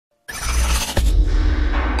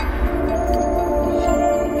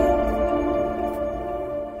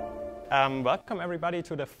Welcome everybody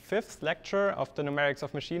to the 5th lecture of the Numerics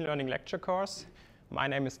of Machine Learning lecture course. My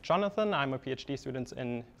name is Jonathan. I'm a PhD student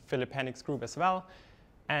in Philip Hennick's group as well.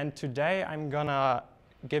 And today I'm gonna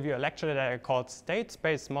give you a lecture that I called State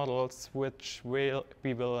Space Models, which we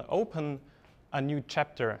will open a new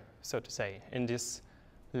chapter, so to say, in this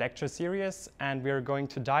lecture series. And we're going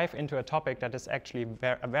to dive into a topic that is actually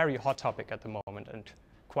a very hot topic at the moment and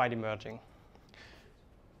quite emerging.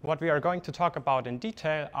 What we are going to talk about in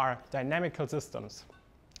detail are dynamical systems.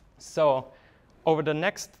 So over the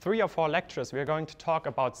next 3 or 4 lectures, we are going to talk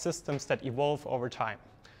about systems that evolve over time.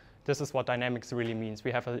 This is what dynamics really means. We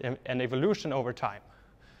have an evolution over time.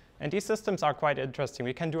 And these systems are quite interesting.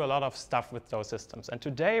 We can do a lot of stuff with those systems. And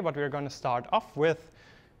today, what we're going to start off with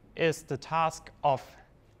is the task of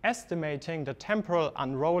estimating the temporal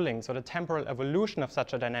unrolling, so the temporal evolution of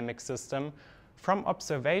such a dynamic system from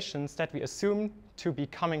observations that we assume to be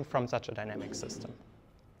coming from such a dynamic system.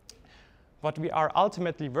 What we are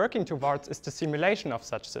ultimately working towards is the simulation of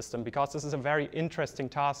such system, because this is a very interesting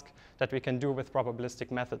task that we can do with probabilistic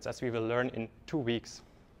methods, as we will learn in 2 weeks.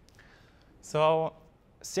 So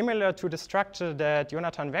similar to the structure that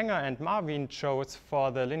Jonathan Wenger and Marvin chose for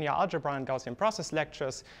the linear algebra and Gaussian process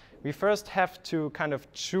lectures, we first have to kind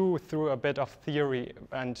of chew through a bit of theory,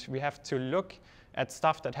 and we have to look at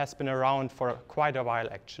stuff that has been around for quite a while,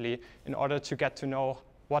 actually, in order to get to know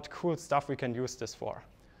what cool stuff we can use this for.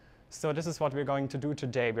 So this is what we're going to do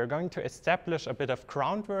today. We're going to establish a bit of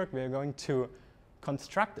groundwork. We're going to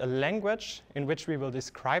construct a language in which we will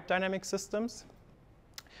describe dynamic systems.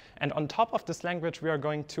 And on top of this language, we are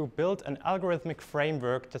going to build an algorithmic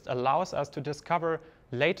framework that allows us to discover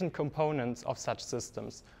latent components of such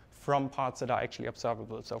systems from parts that are actually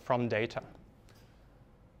observable, so from data.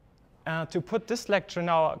 To put this lecture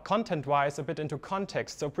now content-wise a bit into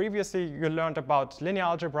context, so previously you learned about linear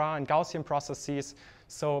algebra and Gaussian processes,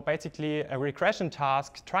 so basically a regression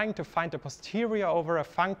task trying to find a posterior over a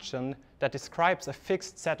function that describes a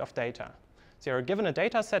fixed set of data. So you're given a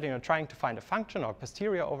data set and you're trying to find a function or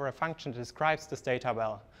posterior over a function that describes this data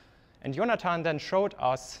well. And Jonathan then showed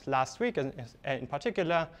us last week in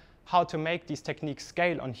particular how to make these techniques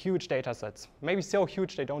scale on huge data sets, maybe so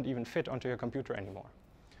huge they don't even fit onto your computer anymore.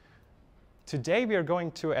 Today we are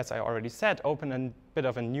going to, as I already said, open a bit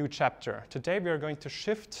of a new chapter. Today we are going to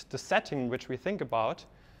shift the setting which we think about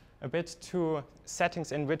a bit to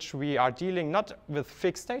settings in which we are dealing not with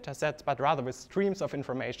fixed data sets, but rather with streams of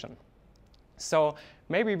information. So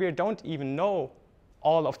maybe we don't even know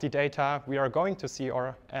all of the data we are going to see,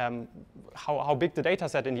 or how big the data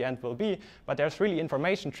set in the end will be, but there's really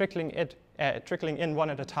information trickling in one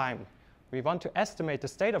at a time. We want to estimate the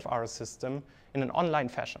state of our system in an online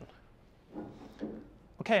fashion.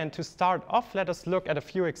 Okay, and to start off, let us look at a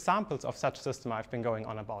few examples of such system I've been going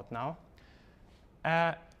on about now.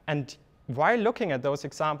 And while looking at those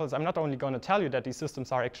examples, I'm not only going to tell you that these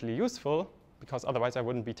systems are actually useful, because otherwise I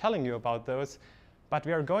wouldn't be telling you about those, but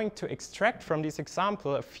we are going to extract from this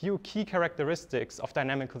example a few key characteristics of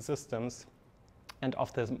dynamical systems and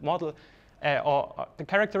of the model, or the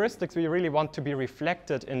characteristics we really want to be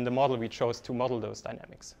reflected in the model we chose to model those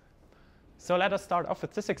dynamics. So let us start off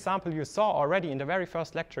with this example you saw already in the very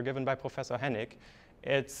first lecture given by Professor Hennick.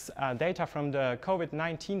 It's data from the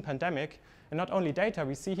COVID-19 pandemic. And not only data,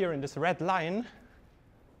 we see here in this red line,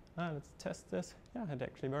 let's test this. Yeah, it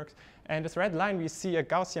actually works. And this red line, we see a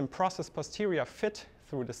Gaussian process posterior fit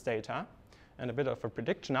through this data and a bit of a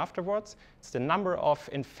prediction afterwards. It's the number of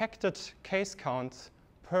infected case counts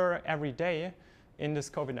per every day in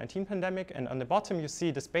this COVID-19 pandemic. And on the bottom, you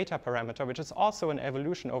see this beta parameter, which is also an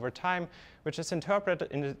evolution over time, which is interpreted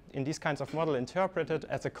in these kinds of model, interpreted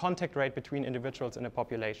as a contact rate between individuals in a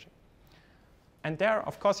population. And there,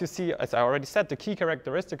 of course, you see, as I already said, the key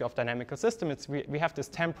characteristic of dynamical system is we have this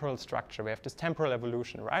temporal structure. We have this temporal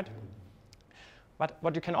evolution, right? But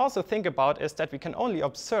what you can also think about is that we can only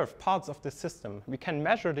observe parts of the system. We can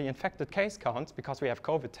measure the infected case counts because we have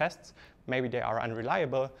COVID tests. Maybe they are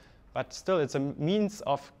unreliable, but still it's a means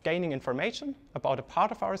of gaining information about a part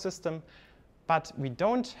of our system. But we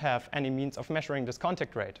don't have any means of measuring this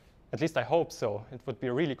contact rate. At least I hope so. It would be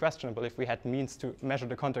really questionable if we had means to measure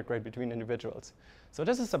the contact rate between individuals. So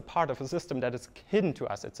this is a part of a system that is hidden to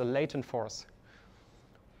us. It's a latent force.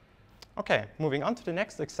 OK, moving on to the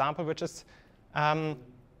next example, which is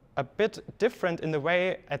a bit different in the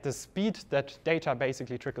way at the speed that data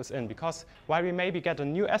basically trickles in. Because while we maybe get a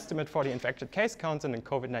new estimate for the infected case counts in the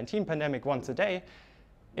COVID-19 pandemic once a day,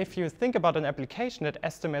 if you think about an application that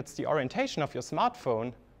estimates the orientation of your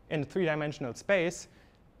smartphone in a 3-dimensional space,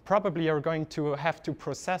 probably you're going to have to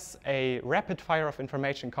process a rapid fire of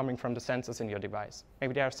information coming from the sensors in your device.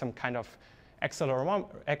 Maybe there's some kind of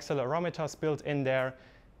accelerometers built in there,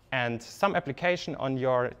 and some application on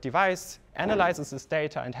your device analyzes this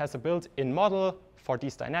data and has a built-in model for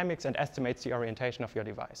these dynamics and estimates the orientation of your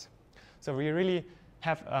device. So we really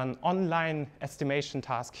have an online estimation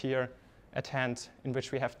task here at hand in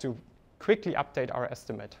which we have to quickly update our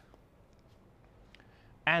estimate.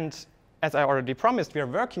 And as I already promised, we are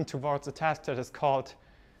working towards a task that is called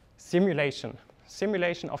simulation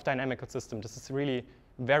of dynamical system. This is really a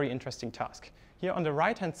very interesting task. Here on the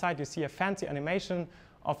right-hand side, you see a fancy animation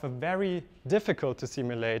of a very difficult to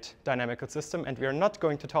simulate dynamical system. And we are not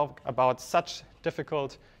going to talk about such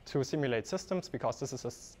difficult to simulate systems because this is a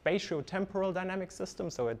spatio-temporal dynamic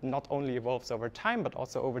system. So it not only evolves over time, but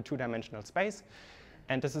also over two-dimensional space.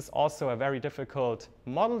 And this is also a very difficult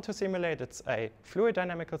model to simulate. It's a fluid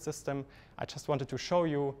dynamical system. I just wanted to show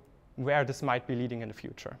you where this might be leading in the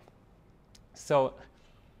future. So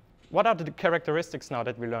what are the characteristics now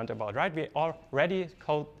that we learned about, right? We already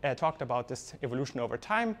talked about this evolution over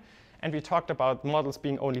time, and we talked about models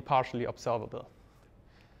being only partially observable.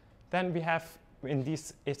 Then we have,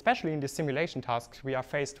 especially in these simulation tasks, we are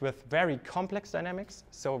faced with very complex dynamics.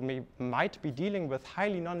 So we might be dealing with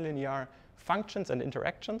highly nonlinear functions and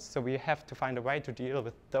interactions. So we have to find a way to deal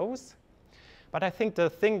with those. But I think the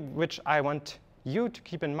thing which I want you to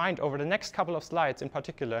keep in mind over the next couple of slides in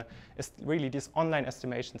particular is really this online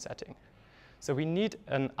estimation setting. So we need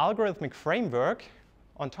an algorithmic framework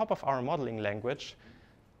on top of our modeling language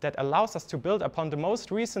that allows us to build upon the most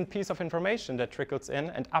recent piece of information that trickles in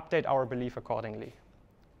and update our belief accordingly.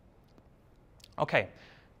 OK,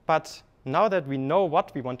 but now that we know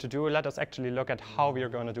what we want to do, let us actually look at how we are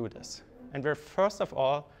going to do this. And we're first of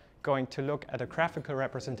all going to look at a graphical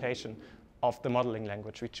representation of the modeling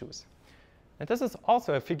language we choose. And this is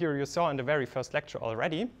also a figure you saw in the very first lecture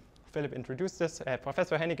already. Philip introduced this,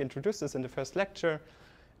 Professor Hennig introduced this in the first lecture.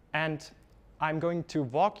 And I'm going to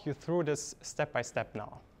walk you through this step by step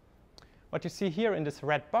now. What you see here in this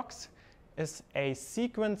red box is a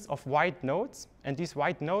sequence of white nodes. And these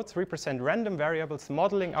white nodes represent random variables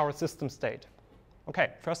modeling our system state.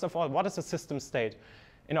 OK, first of all, what is a system state?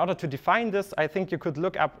 In order to define this, I think you could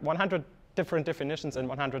look up 100 different definitions in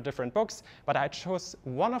 100 different books. But I chose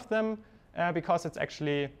one of them because it's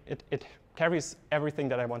actually, it carries everything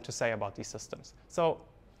that I want to say about these systems. So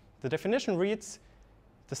the definition reads,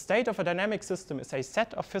 the state of a dynamic system is a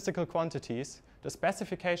set of physical quantities, the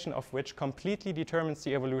specification of which completely determines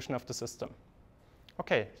the evolution of the system.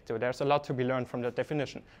 OK, so there's a lot to be learned from that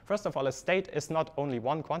definition. First of all, a state is not only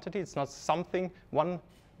one quantity. It's not something, one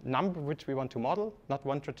number which we want to model, not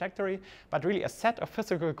one trajectory, but really a set of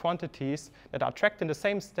physical quantities that are tracked in the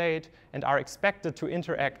same state and are expected to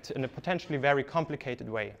interact in a potentially very complicated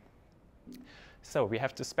way. So we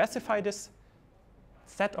have to specify this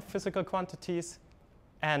set of physical quantities.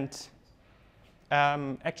 And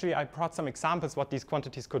actually, I brought some examples what these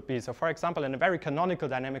quantities could be. So for example, in a very canonical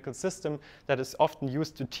dynamical system that is often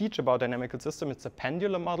used to teach about dynamical system, it's a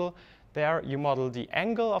pendulum model. There, you model the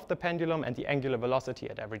angle of the pendulum and the angular velocity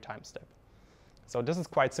at every time step. So this is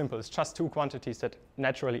quite simple. It's just two quantities that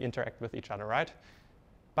naturally interact with each other, right?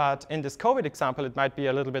 But in this COVID example, it might be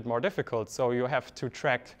a little bit more difficult. So you have to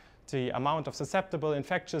track the amount of susceptible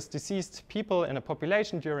infectious diseased people in a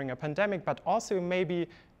population during a pandemic, but also maybe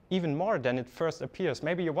even more than it first appears.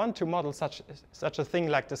 Maybe you want to model such a thing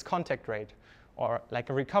like this contact rate or like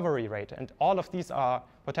a recovery rate. And all of these are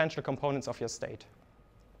potential components of your state.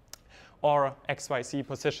 Or XYZ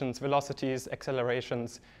positions, velocities,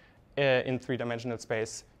 accelerations in three-dimensional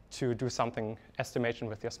space to do something estimation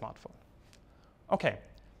with your smartphone. OK,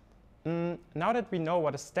 now that we know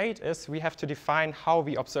what a state is, we have to define how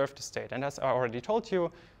we observe the state. And as I already told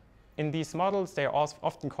you, in these models, they are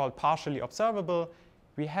often called partially observable.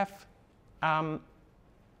 We have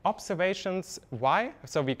observations y.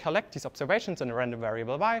 So we collect these observations in a random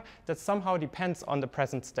variable y that somehow depends on the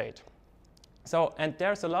present state. So, and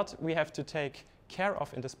there's a lot we have to take care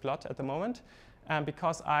of in this plot at the moment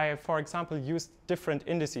because I, for example, used different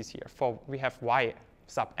indices here. We have y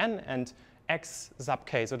sub n and x sub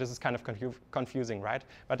k. So this is kind of confusing, right?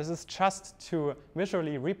 But this is just to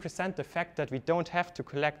visually represent the fact that we don't have to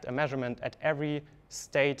collect a measurement at every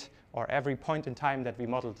state or every point in time that we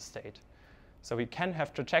model the state. So we can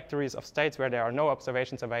have trajectories of states where there are no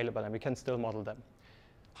observations available, and we can still model them.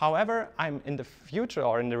 However, I'm in the future,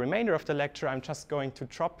 or in the remainder of the lecture, I'm just going to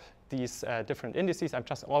drop these different indices. I'm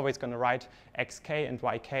just always going to write xk and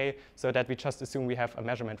yk so that we just assume we have a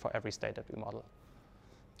measurement for every state that we model.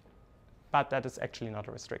 But that is actually not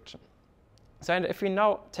a restriction. So and if we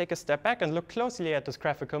now take a step back and look closely at this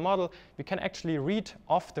graphical model, we can actually read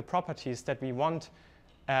off the properties that we want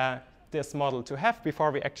this model to have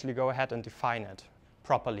before we actually go ahead and define it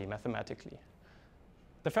properly mathematically.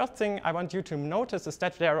 The first thing I want you to notice is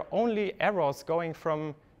that there are only arrows going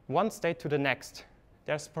from one state to the next.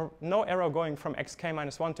 There's no arrow going from xk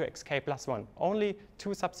minus 1 to xk plus 1. Only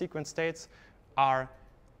two subsequent states are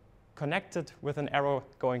connected with an arrow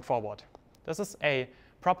going forward. This is a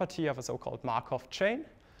property of a so-called Markov chain.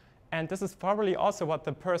 And this is probably also what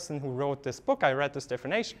the person who wrote this book I read this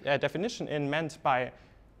definition in meant by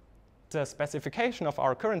the specification of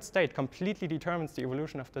our current state completely determines the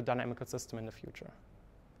evolution of the dynamical system in the future.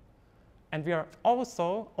 And we are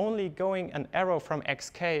also only going an arrow from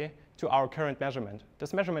xk to our current measurement.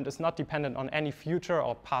 This measurement is not dependent on any future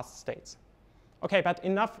or past states. OK, but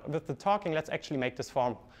enough with the talking. Let's actually make this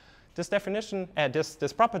formal. This definition,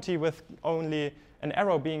 this property with only an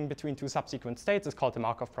arrow being between two subsequent states is called the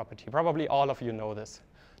Markov property. Probably all of you know this.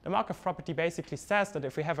 The Markov property basically says that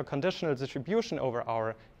if we have a conditional distribution over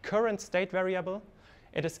our current state variable,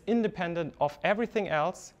 it is independent of everything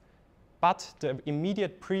else but the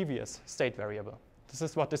immediate previous state variable. This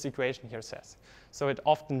is what this equation here says. So it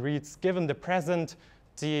often reads, given the present,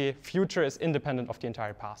 the future is independent of the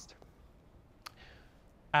entire past.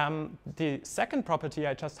 The second property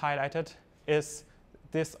I just highlighted is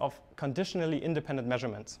this of conditionally independent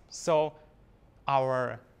measurements. So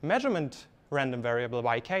our measurement random variable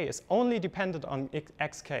yk is only dependent on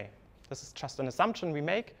xk. This is just an assumption we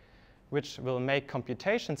make, which will make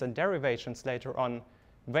computations and derivations later on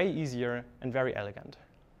way easier and very elegant.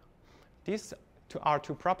 These are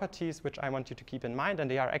two properties which I want you to keep in mind,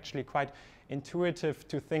 and they are actually quite intuitive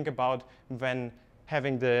to think about when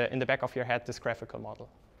having in the back of your head this graphical model.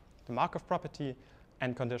 The Markov property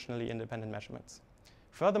and conditionally independent measurements.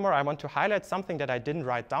 Furthermore, I want to highlight something that I didn't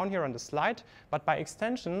write down here on the slide, but by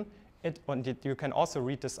extension, you can also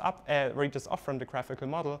read this off from the graphical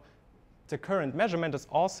model. The current measurement is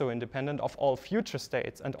also independent of all future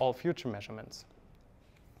states and all future measurements.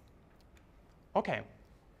 OK,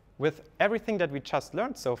 with everything that we just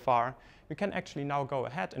learned so far, we can actually now go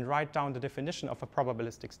ahead and write down the definition of a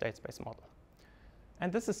probabilistic state space model.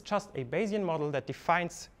 And this is just a Bayesian model that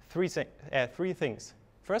defines three things.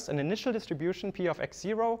 First, an initial distribution P of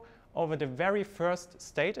x0 over the very first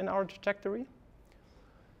state in our trajectory.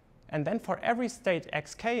 And then for every state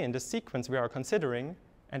xk in the sequence we are considering,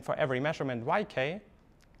 and for every measurement yk,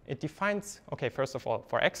 it defines, OK, first of all,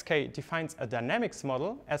 for xk, it defines a dynamics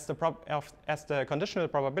model as the conditional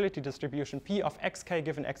probability distribution P of xk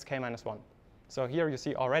given xk minus 1. So here you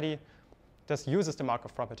see already, this uses the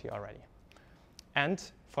Markov property already. And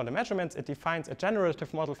for the measurements, it defines a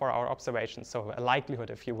generative model for our observations, so a likelihood,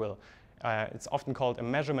 if you will. It's often called a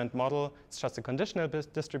measurement model. It's just a conditional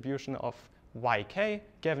distribution of yk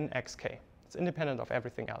given xk. It's independent of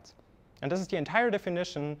everything else. And this is the entire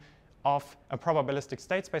definition of a probabilistic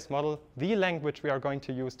state space model, the language we are going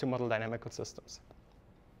to use to model dynamical systems.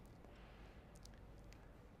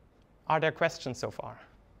 Are there questions so far?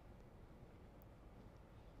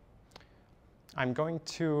 I'm going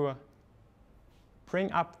to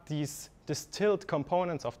bring up these distilled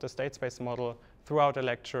components of the state space model throughout the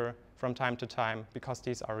lecture from time to time, because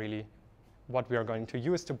these are really what we are going to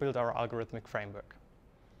use to build our algorithmic framework.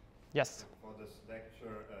 Yes? For this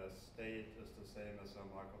lecture, state is the same as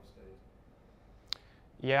a Markov state?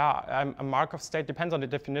 Yeah, a Markov state depends on the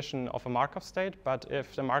definition of a Markov state, but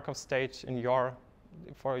if the Markov state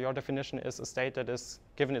for your definition is a state that is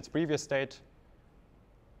given its previous state,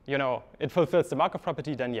 it fulfills the Markov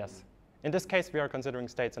property, then yes. In this case, we are considering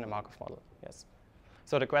states in a Markov model, yes.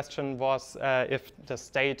 So the question was if the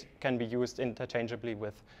state can be used interchangeably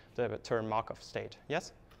with the term Markov state,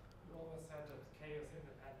 yes? You always said that k is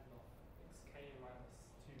independent of xk minus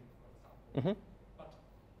 2, for example. Mm-hmm. But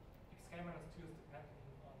xk minus 2 is dependent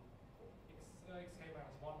on xk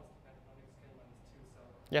minus 1 is dependent on xk minus 2, so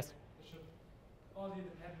yes. All the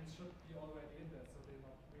independence should be already in there, so they're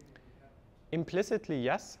not really independent. Implicitly,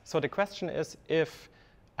 yes. So the question is if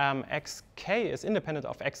xk is independent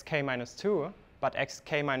of xk minus 2, but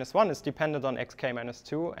xk minus 1 is dependent on xk minus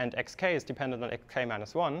 2, and xk is dependent on xk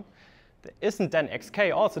minus 1, isn't then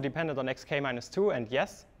xk also dependent on xk minus 2? And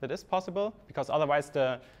yes, that is possible, because otherwise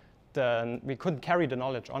we couldn't carry the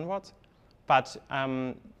knowledge onwards. But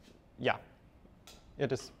yeah,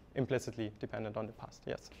 it is implicitly dependent on the past,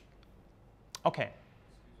 yes. OK.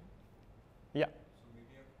 Yeah. So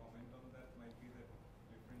maybe a comment on that might be that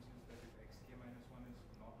difference is that if xk minus 1 is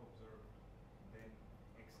not observed, then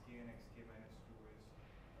xk and xk minus 2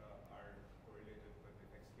 are correlated. But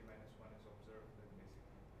if xk minus 1 is observed,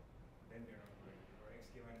 then they're not correlated. Or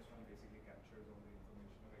xk minus 1 basically captures all the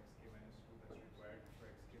information of xk minus 2 that's required for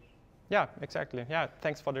xk. Yeah, exactly. Yeah,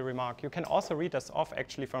 thanks for the remark. You can also read this off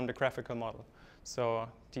actually from the graphical model. So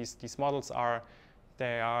these models are,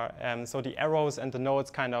 so the arrows and the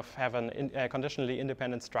nodes kind of have a conditionally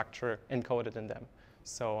independent structure encoded in them.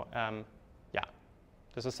 So yeah,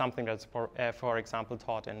 this is something that's, for example,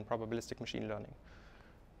 taught in probabilistic machine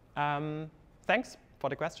learning. Thanks for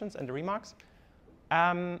the questions and the remarks.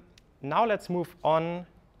 Now let's move on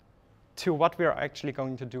to what we are actually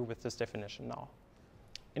going to do with this definition now.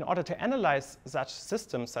 In order to analyze such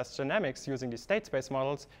systems, such dynamics using these state space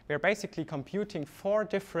models, we are basically computing four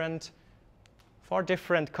different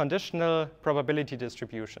conditional probability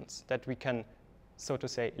distributions that we can, so to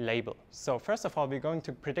say, label. So first of all, we're going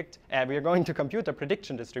to compute a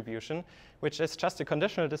prediction distribution, which is just a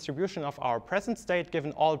conditional distribution of our present state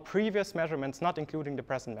given all previous measurements, not including the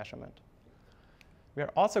present measurement. We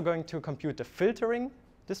are also going to compute the filtering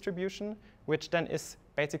distribution, which then is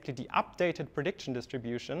basically the updated prediction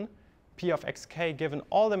distribution, P of xk, given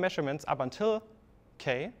all the measurements up until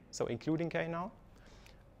k, so including k now.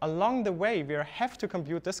 Along the way, we have to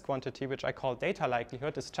compute this quantity, which I call data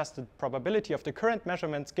likelihood. It's just the probability of the current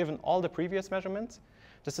measurements given all the previous measurements.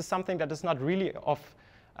 This is something that is not really of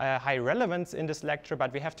high relevance in this lecture,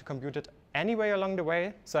 but we have to compute it anyway along the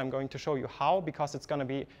way. So I'm going to show you how, because it's going to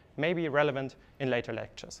be maybe relevant in later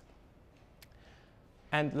lectures.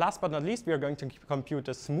 And last but not least, we are going to compute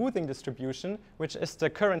the smoothing distribution, which is the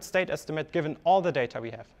current state estimate given all the data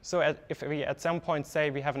we have. So if we at some point say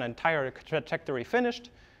we have an entire trajectory finished,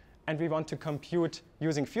 and we want to compute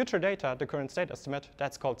using future data the current state estimate,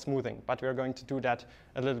 that's called smoothing. But we are going to do that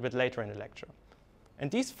a little bit later in the lecture.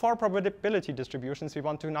 And these four probability distributions we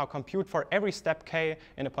want to now compute for every step k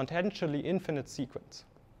in a potentially infinite sequence.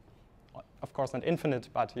 Of course, not infinite,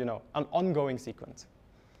 but an ongoing sequence.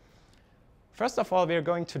 First of all, we are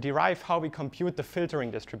going to derive how we compute the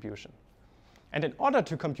filtering distribution. And in order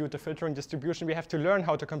to compute the filtering distribution, we have to learn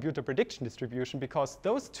how to compute the prediction distribution, because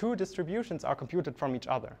those two distributions are computed from each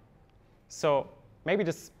other. So maybe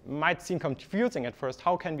this might seem confusing at first.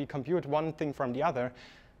 How can we compute one thing from the other?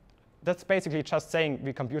 That's basically just saying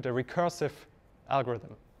we compute a recursive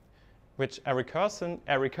algorithm, which a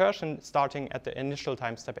recursion starting at the initial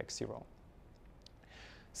time step x0.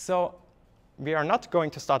 So we are not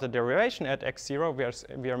going to start a derivation at x0.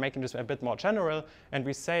 We are making this a bit more general. And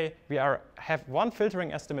we say we have one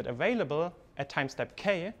filtering estimate available at time step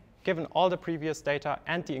k, given all the previous data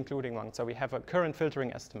and the including one. So we have a current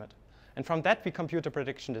filtering estimate. And from that, we compute a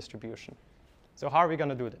prediction distribution. So how are we going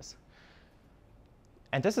to do this?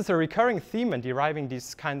 And this is a recurring theme in deriving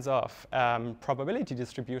these kinds of probability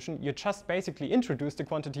distribution. You just basically introduce the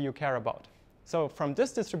quantity you care about. So from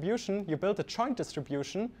this distribution, you build a joint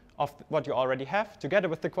distribution of what you already have together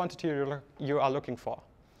with the quantity you are looking for.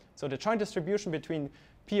 So the joint distribution between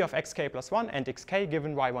P of xk plus 1 and xk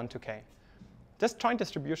given y1 to k. This joint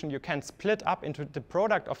distribution you can split up into the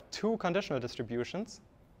product of two conditional distributions.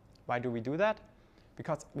 Why do we do that?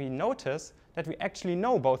 Because we notice that we actually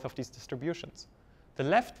know both of these distributions. The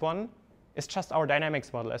left one is just our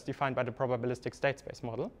dynamics model as defined by the probabilistic state space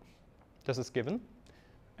model. This is given.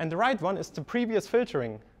 And the right one is the previous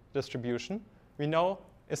filtering distribution we know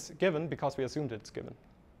is given because we assumed it's given.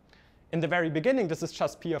 In the very beginning, this is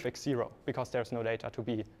just P of x0 because there's no data to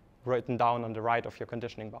be written down on the right of your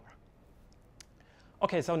conditioning bar.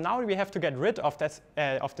 OK, so now we have to get rid of this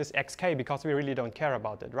xk because we really don't care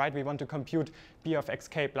about it, right? We want to compute P of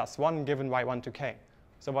xk plus 1 given y1 to k.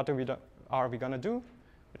 So what are we going to do?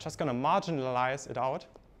 We're just going to marginalize it out,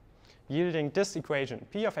 yielding this equation.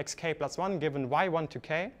 P of xk plus 1 given y1 to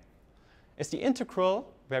k is the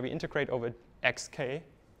integral, where we integrate over xk,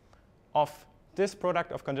 of this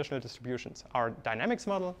product of conditional distributions, our dynamics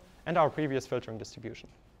model and our previous filtering distribution.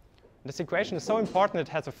 This equation is so important it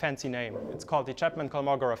has a fancy name. It's called the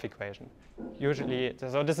Chapman-Kolmogorov equation. Usually,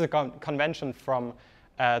 so this is a convention from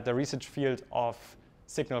the research field of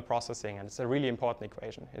signal processing, and it's a really important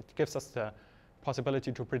equation. It gives us the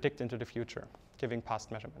possibility to predict into the future, giving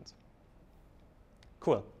past measurements.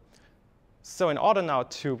 Cool. So in order now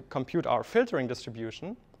to compute our filtering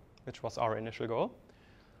distribution, which was our initial goal,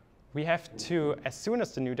 we have to, as soon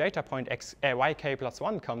as the new data point yk plus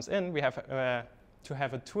 1 comes in, we have to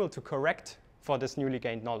have a tool to correct for this newly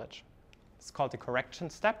gained knowledge. It's called the correction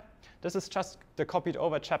step. This is just the copied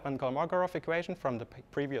over Chapman-Kolmogorov equation from the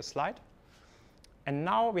previous slide. And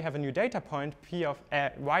now we have a new data point, P of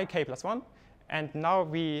yk plus 1. And now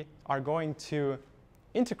we are going to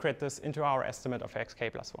integrate this into our estimate of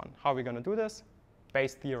xk plus 1. How are we going to do this?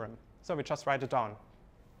 Bayes' theorem. So we just write it down.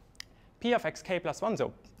 P of xk plus 1,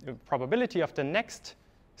 so the probability of the next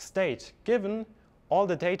state given all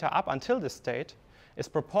the data up until this state, is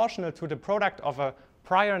proportional to the product of a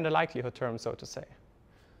prior and the likelihood term, so to say.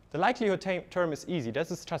 The likelihood term is easy.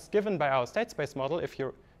 This is just given by our state space model. If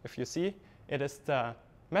you see, it is the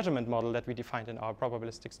measurement model that we defined in our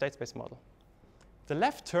probabilistic state space model. The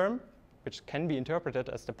left term, which can be interpreted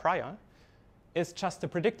as the prior, is just the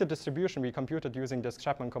predicted distribution we computed using this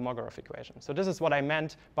Chapman-Kolmogorov equation. So this is what I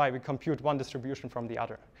meant by we compute one distribution from the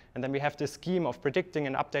other. And then we have this scheme of predicting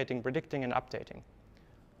and updating, predicting and updating.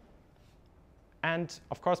 And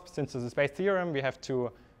of course, since this is Bayes' theorem, we have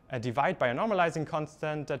to divide by a normalizing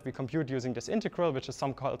constant that we compute using this integral, which is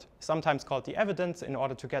sometimes called the evidence, in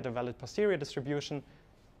order to get a valid posterior distribution.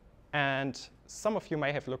 And some of you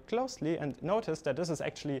may have looked closely and noticed that this is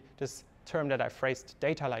actually this term that I phrased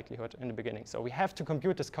data likelihood in the beginning. So we have to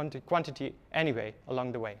compute this quantity anyway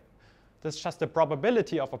along the way. This is just the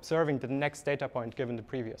probability of observing the next data point given the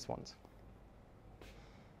previous ones.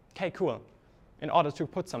 OK, cool. In order to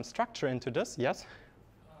put some structure into this, yes?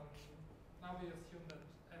 Now we assume that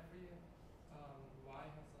every y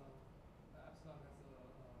has a epsilon has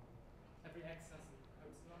a every x has an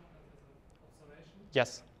epsilon as an observation.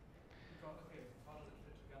 Yes. Okay, how does it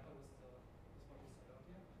fit together with what you said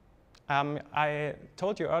earlier? I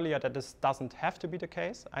told you earlier that this doesn't have to be the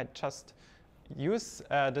case. I just use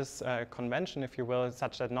this convention, if you will,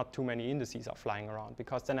 such that not too many indices are flying around,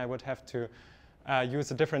 because then I would have to use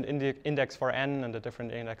a different index for n and a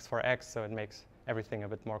different index for x, so it makes everything a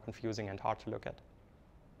bit more confusing and hard to look at.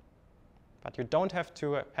 But you don't have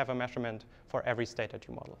to have a measurement for every state that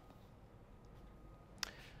you model. Okay.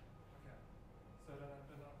 So then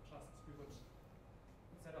just we would,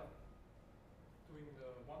 instead of doing the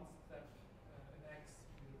one step in x,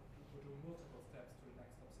 we would do multiple steps to the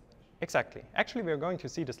next observation. Exactly. Actually, we're going to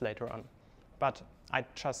see this later on. But I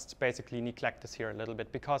just basically neglect this here a little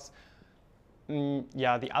bit because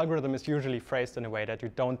yeah, the algorithm is usually phrased in a way that you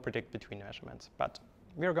don't predict between measurements. But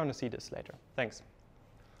we're going to see this later. Thanks.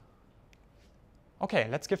 OK,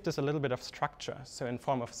 let's give this a little bit of structure, so in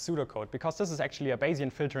form of pseudocode, because this is actually a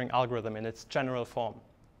Bayesian filtering algorithm in its general form.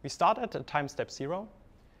 We start at a time step 0,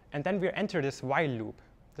 and then we enter this while loop.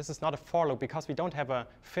 This is not a for loop because we don't have a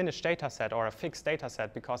finished data set or a fixed data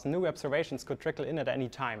set, because new observations could trickle in at any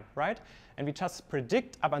time, right? And we just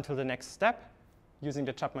predict up until the next step using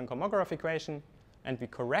the Chapman-Kolmogorov equation, and we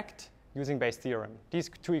correct using Bayes' theorem.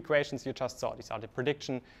 These two equations you just saw, these are the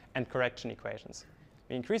prediction and correction equations.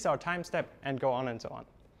 We increase our time step and go on and so on.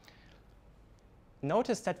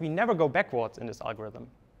 Notice that we never go backwards in this algorithm.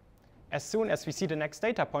 As soon as we see the next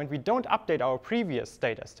data point, we don't update our previous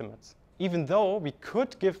state estimates, even though we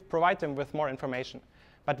could provide them with more information.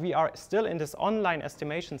 But we are still in this online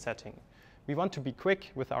estimation setting. We want to be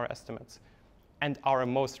quick with our estimates. And our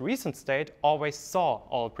most recent state always saw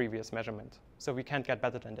all previous measurements. So we can't get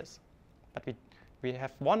better than this. But we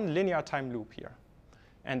have one linear time loop here.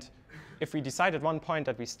 And if we decide at one point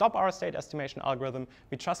that we stop our state estimation algorithm,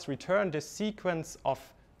 we just return this sequence of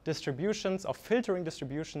distributions, of filtering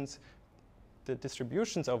distributions, the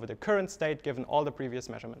distributions over the current state given all the previous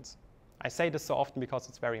measurements. I say this so often because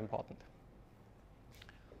it's very important.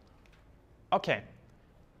 OK.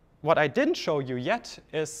 What I didn't show you yet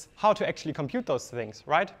is how to actually compute those things,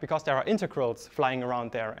 right? Because there are integrals flying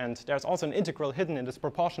around there, and there's also an integral hidden in this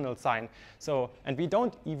proportional sign. And we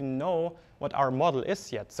don't even know what our model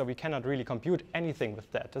is yet, so we cannot really compute anything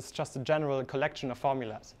with that. It's just a general collection of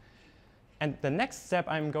formulas. And the next step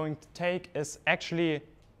I'm going to take is actually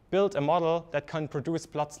build a model that can produce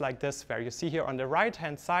plots like this, where you see here on the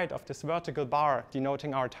right-hand side of this vertical bar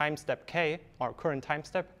denoting our time step k, our current time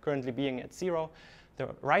step, currently being at 0. The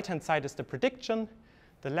right-hand side is the prediction.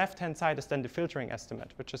 The left-hand side is then the filtering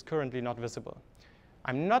estimate, which is currently not visible.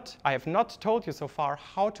 I have not told you so far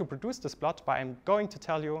how to produce this plot, but I'm going to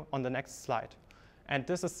tell you on the next slide. And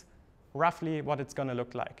this is roughly what it's going to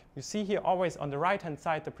look like. You see here always on the right-hand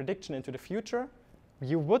side the prediction into the future.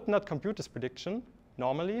 You would not compute this prediction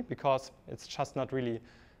normally because it's just not really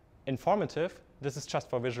informative. This is just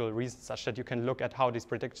for visual reasons, such that you can look at how these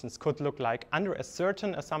predictions could look like under a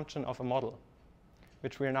certain assumption of a model,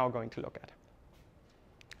 which we are now going to look at.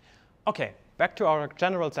 OK, back to our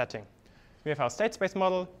general setting. We have our state space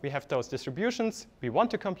model. We have those distributions we want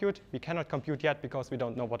to compute. We cannot compute yet because we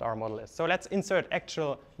don't know what our model is. So let's insert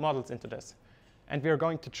actual models into this. And we are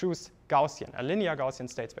going to choose Gaussian, a linear Gaussian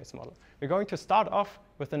state space model. We're going to start off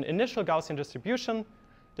with an initial Gaussian distribution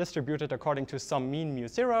distributed according to some mean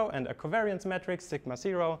mu0 and a covariance matrix sigma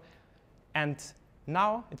 0. And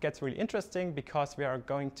now it gets really interesting because we are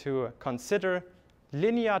going to consider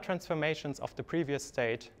linear transformations of the previous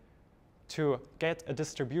state to get a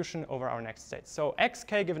distribution over our next state. So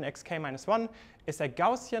xk given xk minus 1 is a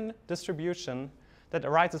Gaussian distribution that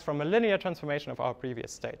arises from a linear transformation of our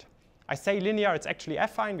previous state. I say linear, it's actually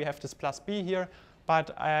affine. We have this plus b here.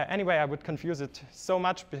 But anyway, I would confuse it so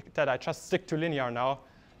much that I just stick to linear now.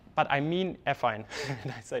 But I mean affine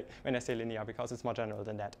when I say linear, because it's more general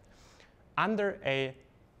than that. Under a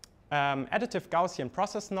additive Gaussian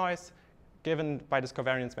process noise given by this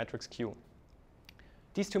covariance matrix Q.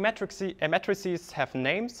 These two matrices have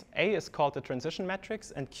names. A is called the transition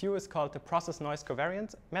matrix, and Q is called the process noise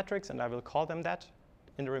covariance matrix, and I will call them that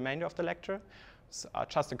in the remainder of the lecture. It's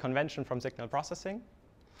just a convention from signal processing.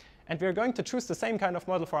 And we're going to choose the same kind of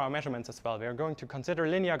model for our measurements as well. We're going to consider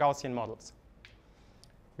linear Gaussian models.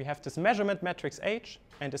 We have this measurement matrix H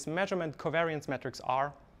and this measurement covariance matrix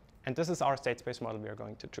R, and this is our state space model we are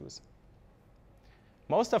going to choose.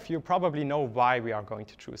 Most of you probably know why we are going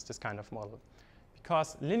to choose this kind of model.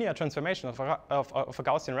 Because linear transformation of a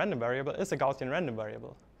Gaussian random variable is a Gaussian random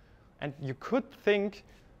variable. And you could think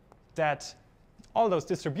that all those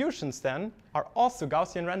distributions then are also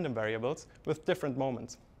Gaussian random variables with different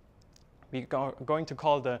moments. We are going to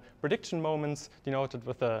call the prediction moments denoted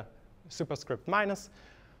with a superscript minus.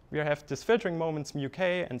 We have these filtering moments mu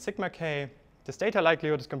k and sigma k. This data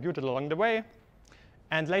likelihood is computed along the way.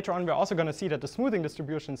 And later on, we're also going to see that the smoothing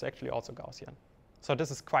distribution is actually also Gaussian. So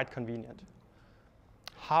this is quite convenient.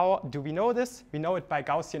 How do we know this? We know it by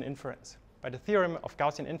Gaussian inference, by the theorem of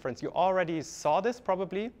Gaussian inference. You already saw this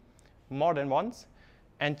probably more than once.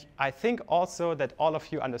 And I think also that all of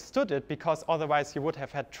you understood it, because otherwise you would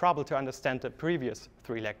have had trouble to understand the previous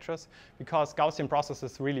 3 lectures, because Gaussian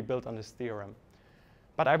processes really built on this theorem.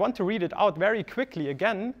 But I want to read it out very quickly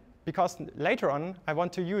again, because later on I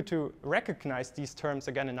want you to recognize these terms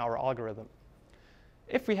again in our algorithm.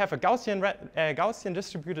 If we have a Gaussian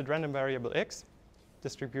distributed random variable x,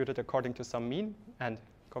 distributed according to some mean and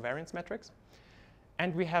covariance metrics,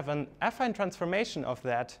 and we have an affine transformation of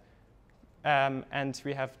that, and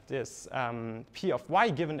we have this p of y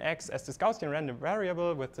given x as this Gaussian random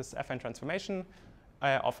variable with this affine transformation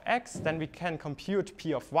of x, then we can compute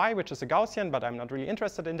p of y, which is a Gaussian, but I'm not really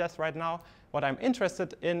interested in that right now. What I'm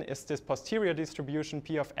interested in is this posterior distribution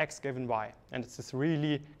p of x given y. And it's this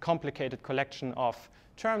really complicated collection of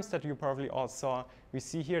terms that you probably all saw. We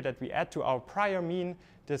see here that we add to our prior mean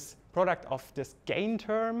this product of this gain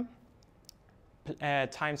term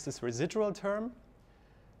times this residual term.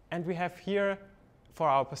 And we have here, for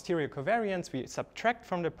our posterior covariance, we subtract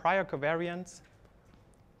from the prior covariance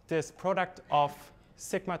this product of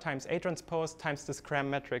sigma times A transpose times this Gram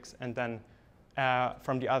matrix, and then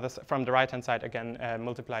from the right-hand side again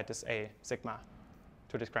multiply this A sigma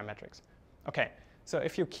to this Gram matrix. Okay, so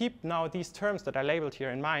if you keep now these terms that are labeled here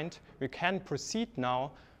in mind, we can proceed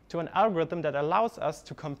now to an algorithm that allows us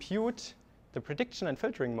to compute the prediction and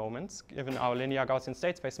filtering moments given our linear Gaussian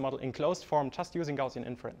state space model in closed form just using Gaussian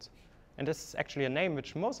inference. And this is actually a name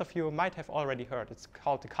which most of you might have already heard. It's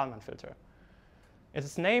called the Kalman filter. It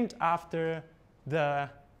is named after the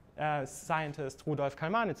scientist Rudolf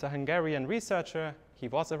Kalman. It's a Hungarian researcher. He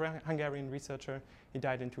was a Hungarian researcher. He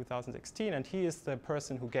died in 2016, and he is the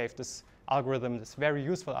person who gave this algorithm, this very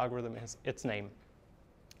useful algorithm, its name.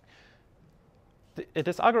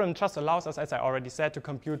 This algorithm just allows us, as I already said, to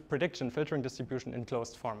compute prediction filtering distribution in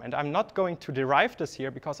closed form. And I'm not going to derive this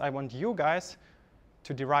here because I want you guys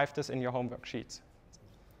to derive this in your homework sheets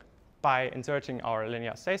by inserting our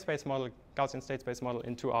linear state space model, Gaussian state space model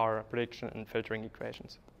into our prediction and filtering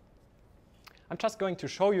equations. I'm just going to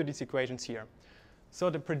show you these equations here. So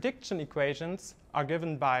the prediction equations are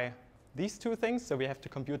given by these two things. So we have to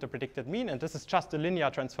compute the predicted mean, and this is just the linear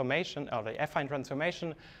transformation, or the affine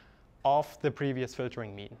transformation of the previous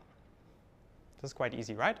filtering mean. This is quite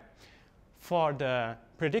easy, right? For the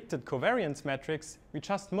predicted covariance matrix, we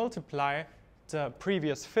just multiply the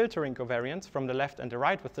previous filtering covariance from the left and the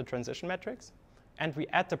right with the transition matrix, and we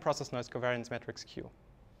add the process noise covariance matrix Q.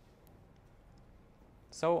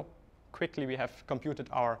 So quickly we have computed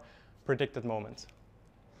our predicted moments.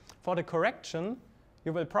 For the correction,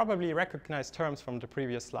 you will probably recognize terms from the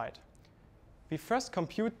previous slide. We first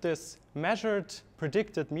compute this measured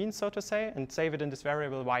predicted mean, so to say, and save it in this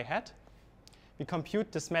variable y hat. We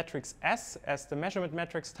compute this matrix S as the measurement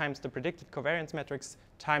matrix times the predicted covariance matrix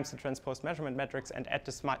times the transposed measurement matrix, and add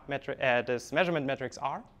this measurement matrix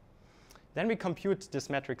R. Then we compute this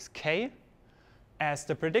matrix K as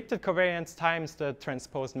the predicted covariance times the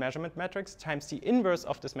transposed measurement matrix times the inverse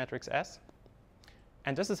of this matrix S.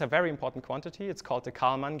 And this is a very important quantity. It's called the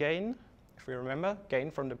Kalman gain. If we remember gain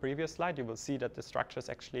from the previous slide, you will see that the structure is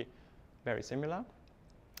actually very similar.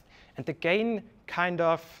 And the gain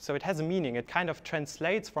so it has a meaning. It kind of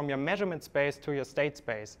translates from your measurement space to your state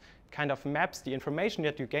space. It kind of maps the information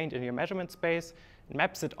that you gained in your measurement space,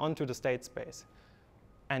 maps it onto the state space.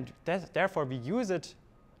 And therefore, we use it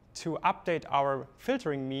to update our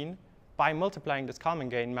filtering mean by multiplying this Kalman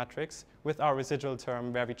gain matrix with our residual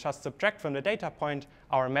term, where we just subtract from the data point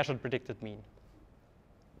our measured predicted mean.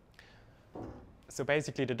 So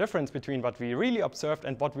basically the difference between what we really observed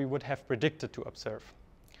and what we would have predicted to observe.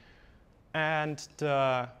 And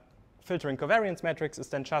the filtering covariance matrix is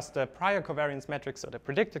then just the prior covariance matrix, or the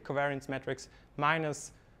predicted covariance matrix,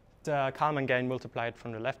 minus the Kalman gain multiplied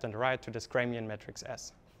from the left and the right to this Gramian matrix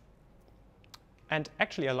S. And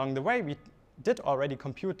actually along the way, we did already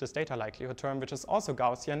compute this data likelihood term, which is also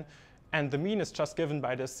Gaussian, and the mean is just given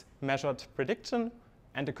by this measured prediction,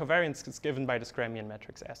 and the covariance is given by this Gramian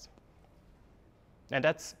matrix S. And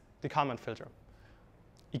that's the Kalman filter.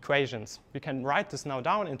 Equations. We can write this now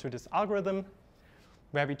down into this algorithm,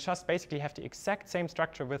 where we just basically have the exact same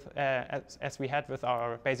structure with, as we had with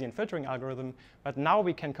our Bayesian filtering algorithm, but now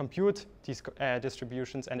we can compute these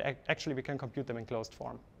distributions, and actually we can compute them in closed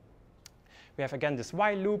form. We have again this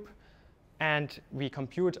while loop, and we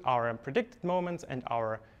compute our predicted moments and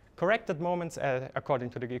our corrected moments according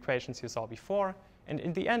to the equations you saw before. And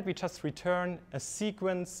in the end, we just return a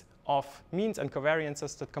sequence of means and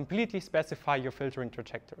covariances that completely specify your filtering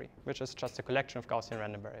trajectory, which is just a collection of Gaussian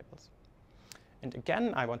random variables. And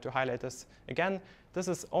again, I want to highlight this again. This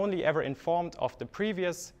is only ever informed of the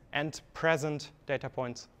previous and present data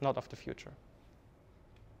points, not of the future.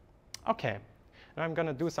 OK, now I'm going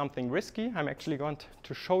to do something risky. I'm actually going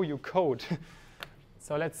to show you code.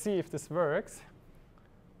 So let's see if this works.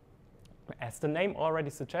 As the name already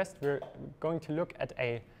suggests, we're going to look at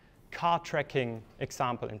a car tracking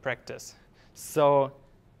example in practice. So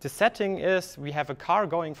the setting is we have a car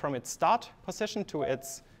going from its start position to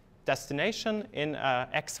its destination in a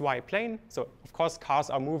xy plane. So of course, cars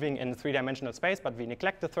are moving in three-dimensional space, but we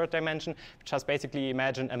neglect the third dimension. Just basically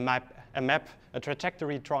imagine a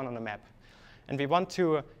trajectory drawn on a map. And we want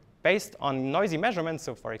to, based on noisy measurements,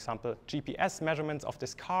 so for example, GPS measurements of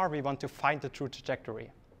this car, we want to find the true trajectory.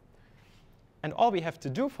 And all we have to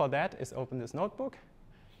do for that is open this notebook,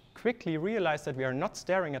 quickly realize that we are not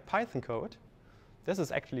staring at Python code. This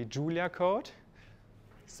is actually Julia code.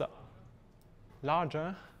 So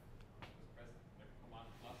larger.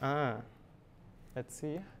 Let's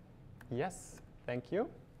see. Yes, thank you.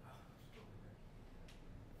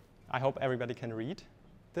 I hope everybody can read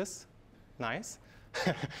this. Nice.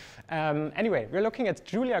 Anyway, we're looking at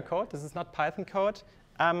Julia code. This is not Python code.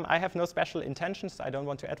 I have no special intentions. I don't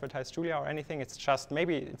want to advertise Julia or anything. It's just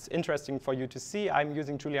maybe it's interesting for you to see. I'm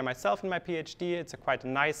using Julia myself in my PhD. It's quite a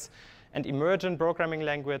nice and emergent programming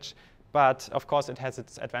language. But of course, it has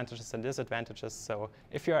its advantages and disadvantages. So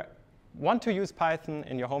if you want to use Python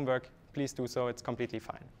in your homework, please do so. It's completely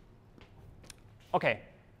fine. OK,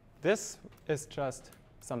 this is just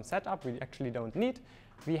some setup we actually don't need.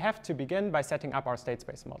 We have to begin by setting up our state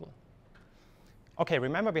space model. OK,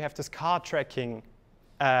 remember we have this car tracking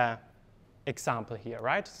example here,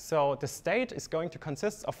 right? So the state is going to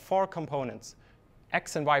consist of 4 components: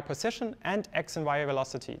 x and y position and x and y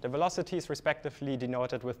velocity. The velocity is respectively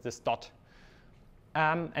denoted with this dot.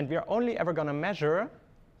 And we are only ever going to measure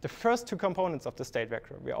the first 2 components of the state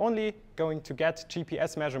vector. We are only going to get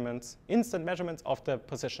GPS measurements, instant measurements of the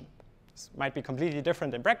position. This might be completely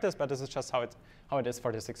different in practice, but this is just how it is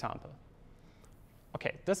for this example.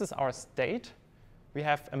 OK, this is our state. We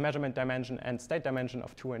have a measurement dimension and state dimension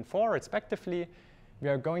of 2 and 4, respectively. We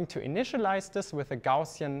are going to initialize this with a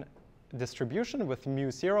Gaussian distribution with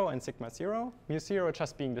μ0 and σ0. μ0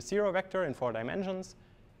 just being the 0 vector in 4 dimensions.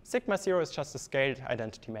 σ0 is just a scaled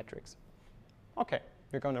identity matrix. OK,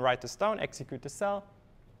 we're going to write this down, execute the cell.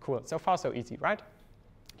 Cool. So far, so easy, right?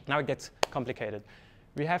 Now it gets complicated.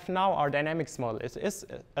 We have now our dynamics model. It is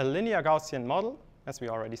a linear Gaussian model, as we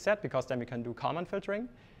already said, because then we can do Kalman filtering.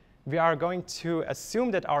 We are going to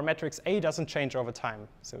assume that our matrix A doesn't change over time,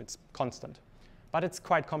 so it's constant. But it's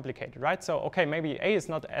quite complicated, right? So OK, maybe A is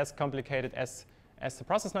not as complicated as the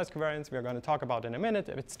process noise covariance we're going to talk about in a minute.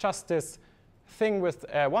 It's just this thing with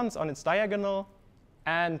ones on its diagonal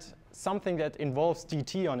and something that involves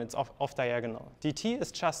dt on its off diagonal. dt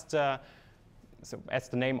is just, so as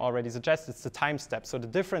the name already suggests, it's the time step. So the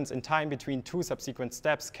difference in time between 2 subsequent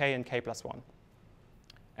steps, k and k plus 1,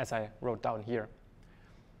 as I wrote down here.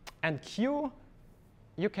 And Q,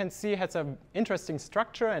 you can see, has an interesting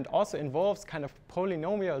structure and also involves kind of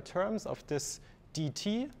polynomial terms of this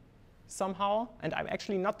dt somehow. And I'm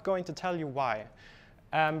actually not going to tell you why,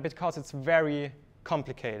 because it's very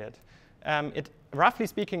complicated. Roughly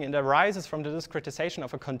speaking, it arises from the discretization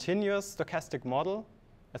of a continuous stochastic model,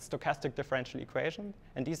 a stochastic differential equation.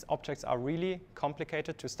 And these objects are really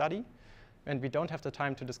complicated to study. And we don't have the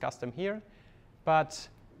time to discuss them here. But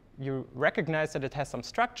you recognize that it has some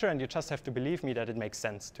structure, and you just have to believe me that it makes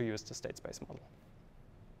sense to use the state space model.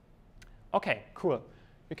 OK, cool.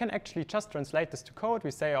 We can actually just translate this to code.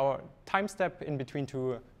 We say our time step in between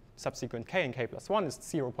two subsequent k and k plus 1 is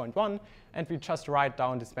 0.1, and we just write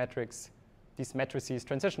down these metrics, these matrices,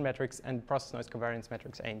 transition metrics, and process noise covariance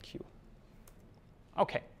metrics A and Q.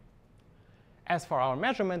 OK. As for our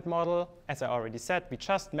measurement model, as I already said, we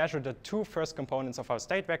just measure the two first components of our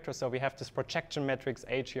state vector. So we have this projection matrix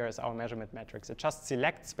H here as our measurement matrix. It just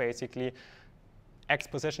selects basically x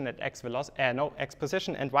position at x velocity, x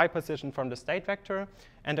position and y position from the state vector.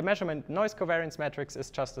 And the measurement noise covariance matrix is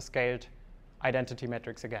just a scaled identity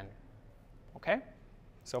matrix again. OK?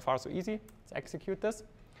 So far, so easy. Let's execute this.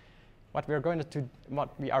 What we are going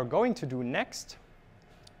to do next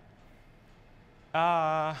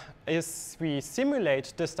is we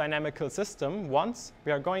simulate this dynamical system once.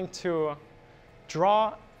 We are going to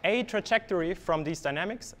draw a trajectory from these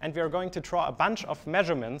dynamics, and we are going to draw a bunch of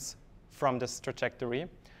measurements from this trajectory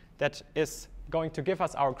that is going to give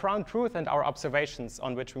us our ground truth and our observations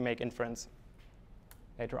on which we make inference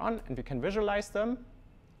later on, and we can visualize them.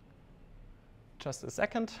 Just a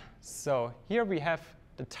second. So here we have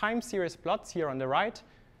the time series plots here on the right.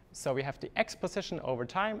 So we have the x position over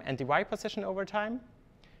time and the y position over time.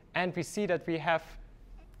 And we see that we have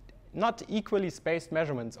not equally spaced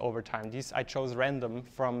measurements over time. These I chose random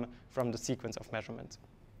from the sequence of measurements.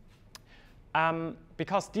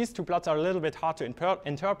 Because these two plots are a little bit hard to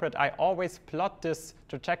interpret, I always plot this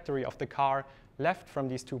trajectory of the car left from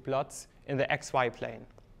these two plots in the xy plane.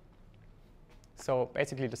 So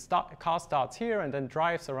basically, the car starts here and then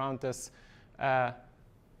drives around this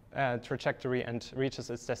trajectory and reaches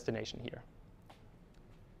its destination here.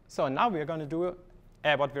 So now we're going to do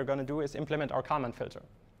what we're going to do is implement our Kalman filter.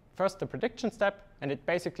 First, the prediction step, and it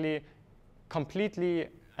basically completely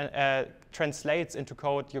translates into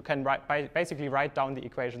code. You can basically write down the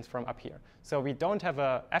equations from up here. So we don't have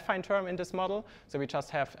a affine term in this model. So we just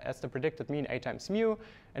have as the predicted mean a times mu,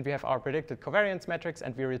 and we have our predicted covariance metrics,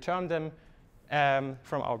 and we return them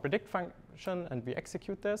from our predict function, and we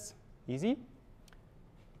execute this. Easy.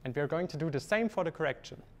 And we're going to do the same for the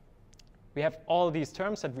correction. We have all these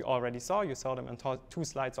terms that we already saw. You saw them on 2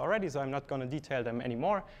 slides already, so I'm not going to detail them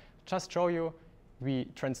anymore. Just show you, we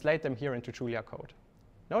translate them here into Julia code.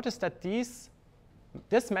 Notice that this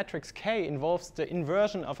matrix K involves the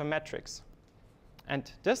inversion of a matrix.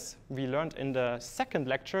 And this, we learned in the second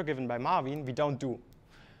lecture given by Marvin, we don't do.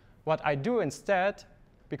 What I do instead,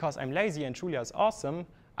 because I'm lazy and Julia is awesome,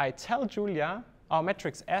 I tell Julia our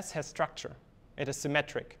matrix S has structure. It is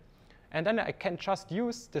symmetric. And then I can just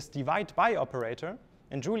use this divide by operator.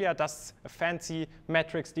 And Julia does a fancy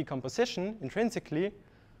matrix decomposition intrinsically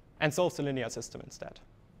and solves the linear system instead.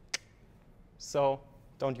 So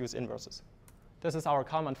don't use inverses. This is our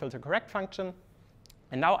Kalman filter correct function.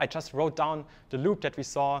 And now I just wrote down the loop that we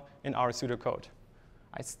saw in our pseudocode.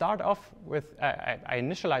 I start off with, I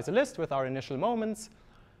initialize a list with our initial moments.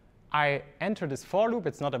 I enter this for loop.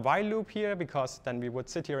 It's not a while loop here, because then we would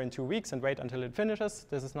sit here in 2 weeks and wait until it finishes.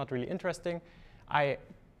 This is not really interesting. I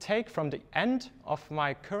take from the end of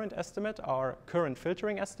my current estimate, our current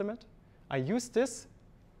filtering estimate. I use this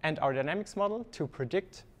and our dynamics model to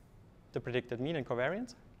predict the predicted mean and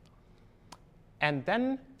covariance. And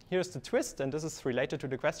then here's the twist, and this is related to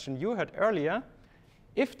the question you heard earlier.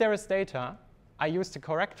 If there is data, I use the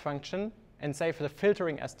correct function and save the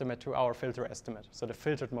filtering estimate to our filter estimate, so the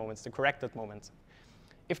filtered moments, the corrected moments.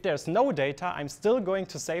 If there's no data, I'm still going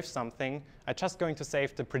to save something. I'm just going to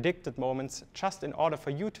save the predicted moments just in order for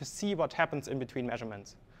you to see what happens in between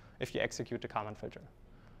measurements if you execute the Kalman filter.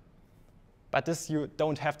 But this you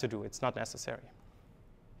don't have to do. It's not necessary.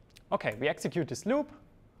 OK, we execute this loop.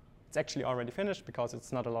 It's actually already finished because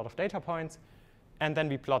it's not a lot of data points. And then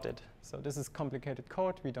we plot it. So this is complicated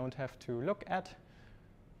code we don't have to look at.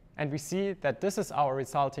 And we see that this is our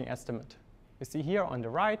resulting estimate. You see here on the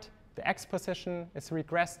right, the x position is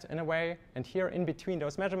regressed in a way. And here in between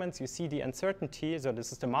those measurements, you see the uncertainty. So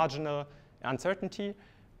this is the marginal uncertainty,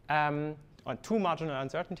 or 2 marginal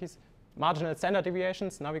uncertainties, marginal standard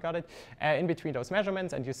deviations. Now we got it in between those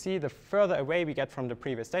measurements. And you see the further away we get from the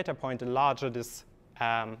previous data point, the larger this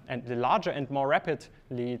and the larger and more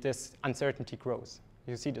rapidly this uncertainty grows.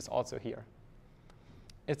 You see this also here.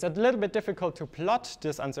 It's a little bit difficult to plot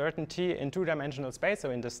this uncertainty in 2-dimensional space,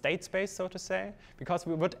 so in the state space, so to say, because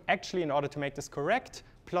we would actually, in order to make this correct,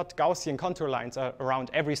 plot Gaussian contour lines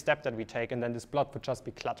around every step that we take, and then this plot would just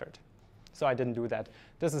be cluttered. So I didn't do that.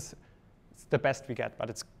 This is the best we get, but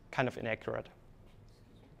it's kind of inaccurate.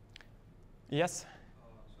 Yes? So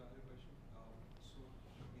I have a question. So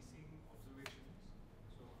the missing observations,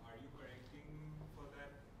 so are you correcting for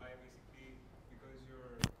that by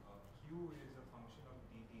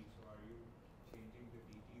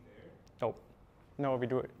No, we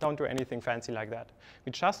don't do anything fancy like that.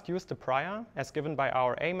 We just use the prior as given by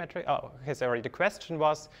our A metric. Oh, okay, sorry. The question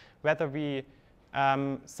was whether we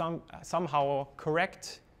somehow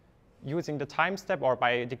correct using the time step or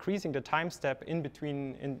by decreasing the time step in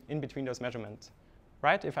between those measurements,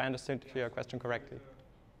 right? If I understood your question correctly.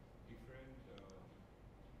 Different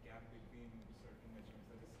gap between certain measurements.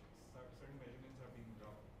 That is, certain measurements are being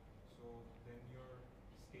dropped. So then your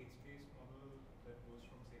state space model that goes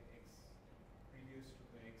from say x previous to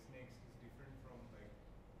the x next is different from like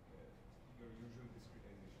your usual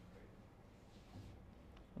discretization, right?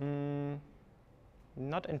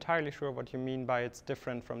 Not entirely sure what you mean by it's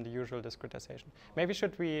different from the usual discretization. Maybe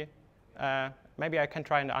maybe I can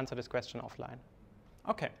try and answer this question offline.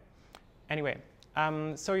 Okay. Anyway,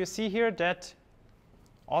 so you see here that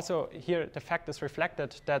also here the fact is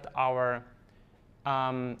reflected that our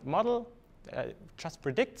model just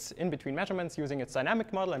predicts in between measurements using its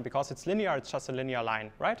dynamic model, and because it's linear, it's just a linear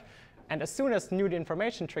line, right? And as soon as new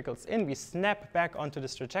information trickles in, we snap back onto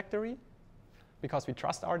this trajectory because we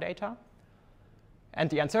trust our data. And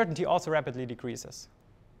the uncertainty also rapidly decreases.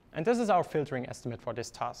 And this is our filtering estimate for this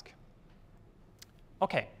task.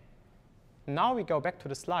 OK, now we go back to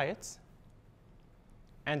the slides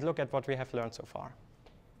and look at what we have learned so far.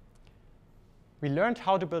 We learned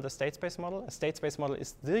how to build a state space model. A state space model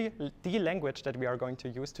is the language that we are going to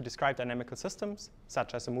use to describe dynamical systems,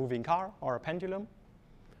 such as a moving car or a pendulum.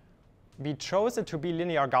 We chose it to be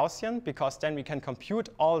linear Gaussian because then we can compute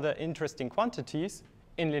all the interesting quantities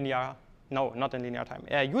in linear. No, not in linear time.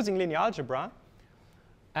 Using linear algebra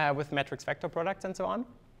with matrix vector products and so on.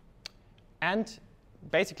 And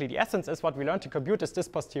basically, the essence is what we learned to compute is this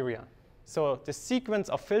posterior. So the sequence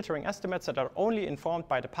of filtering estimates that are only informed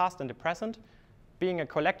by the past and the present, being a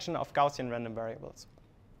collection of Gaussian random variables.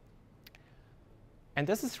 And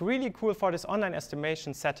this is really cool for this online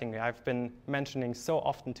estimation setting I've been mentioning so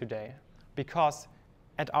often today, because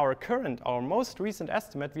at our most recent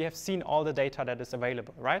estimate, we have seen all the data that is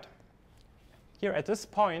available, right? Here at this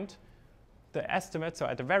point, the estimate, so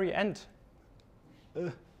at the very end,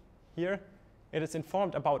 here, it is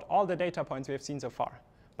informed about all the data points we have seen so far.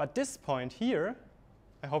 But this point here,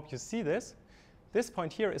 I hope you see this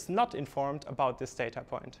point here is not informed about this data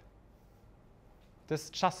point. This is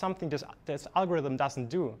just something this algorithm doesn't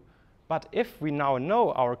do. But if we now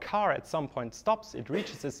know our car at some point stops, it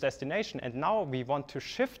reaches its destination, and now we want to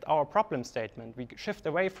shift our problem statement. We shift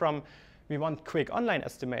away from we want quick online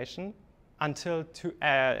estimation until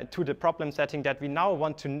to the problem setting that we now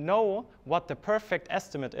want to know what the perfect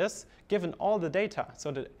estimate is given all the data.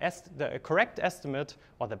 So the correct estimate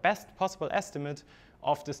or the best possible estimate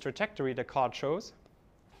of this trajectory the card shows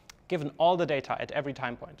given all the data at every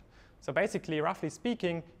time point. So basically, roughly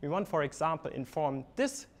speaking, we want, for example, inform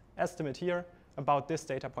this estimate here about this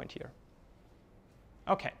data point here.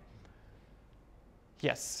 OK.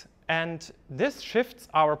 Yes. And this shifts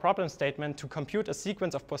our problem statement to compute a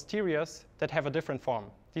sequence of posteriors that have a different form.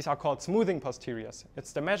 These are called smoothing posteriors.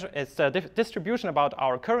 It's the distribution about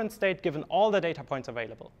our current state given all the data points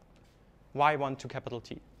available, y1 to capital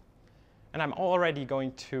T. And I'm already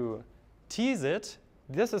going to tease it.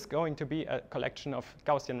 This is going to be a collection of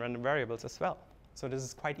Gaussian random variables as well. So this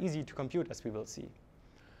is quite easy to compute, as we will see.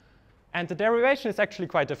 And the derivation is actually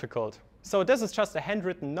quite difficult. So this is just a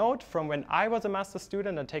handwritten note from when I was a master's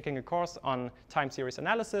student and taking a course on time series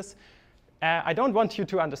analysis. I don't want you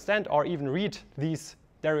to understand or even read these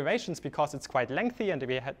derivations because it's quite lengthy and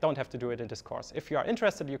we don't have to do it in this course. If you are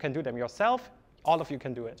interested, you can do them yourself. All of you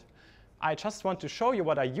can do it. I just want to show you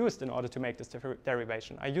what I used in order to make this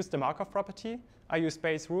derivation. I used the Markov property, I used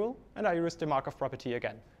Bayes' rule, and I used the Markov property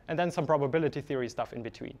again, and then some probability theory stuff in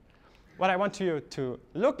between. What I want you to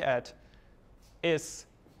look at is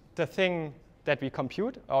the thing that we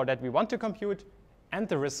compute or that we want to compute and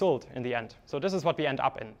the result in the end. So this is what we end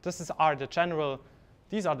up in. These are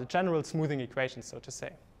the general smoothing equations, so to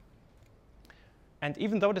say. And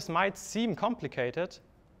even though this might seem complicated,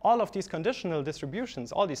 all of these conditional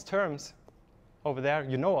distributions, all these terms over there,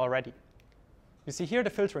 you know already. You see here the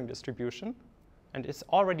filtering distribution, and it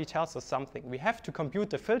already tells us something. We have to compute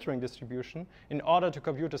the filtering distribution in order to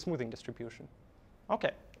compute the smoothing distribution. OK.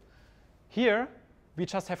 Here, we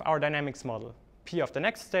just have our dynamics model, P of the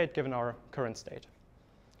next state given our current state.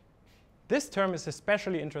 This term is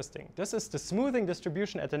especially interesting. This is the smoothing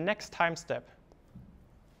distribution at the next time step.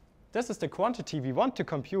 This is the quantity we want to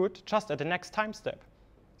compute just at the next time step.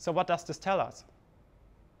 So what does this tell us?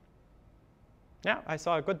 Yeah, I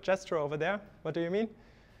saw a good gesture over there. What do you mean?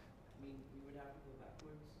 I mean, we would have to go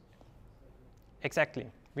backwards. Exactly.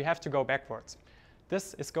 We have to go backwards.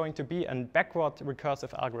 This is going to be a backward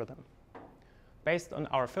recursive algorithm. based on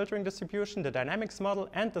our filtering distribution, the dynamics model,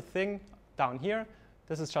 and the thing down here,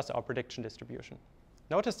 this is just our prediction distribution.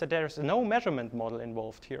 Notice that there is no measurement model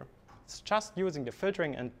involved here. It's just using the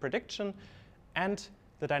filtering and prediction and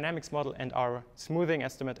the dynamics model and our smoothing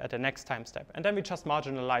estimate at the next time step. And then we just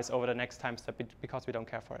marginalize over the next time step because we don't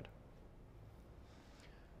care for it.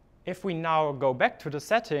 If we now go back to the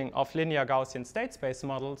setting of linear Gaussian state space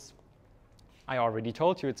models, I already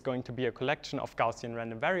told you it's going to be a collection of Gaussian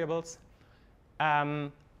random variables.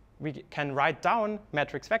 We can write down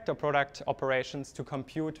matrix vector product operations to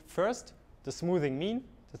compute first the smoothing mean.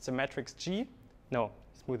 That's the matrix G. No,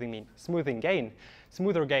 smoothing mean. Smoothing gain.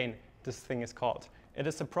 Smoother gain, this thing is called. It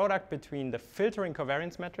is a product between the filtering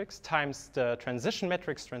covariance matrix times the transition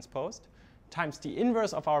matrix transposed times the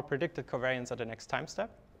inverse of our predicted covariance at the next time step.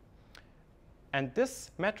 And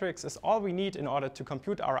this matrix is all we need in order to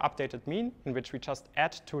compute our updated mean, in which we just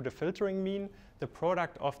add to the filtering mean the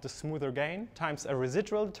product of the smoother gain times a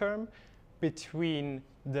residual term between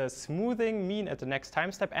the smoothing mean at the next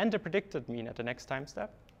time step and the predicted mean at the next time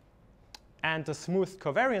step. And the smooth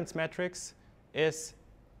covariance matrix is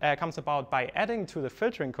comes about by adding to the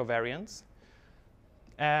filtering covariance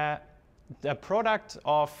the product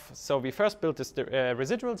of, so we first built this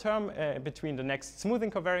residual term between the next smoothing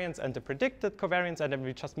covariance and the predicted covariance, and then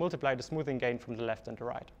we just multiply the smoothing gain from the left and the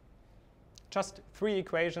right. Just 3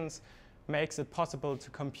 equations makes it possible to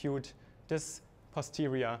compute this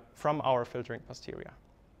posterior from our filtering posterior.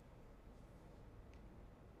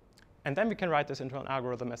 And then we can write this into an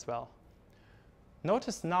algorithm as well.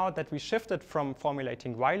 Notice now that we shifted from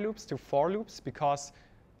formulating while loops to for loops, because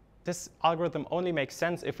this algorithm only makes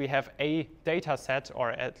sense if we have a data set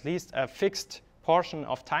or at least a fixed portion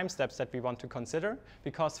of time steps that we want to consider,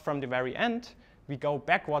 because from the very end, we go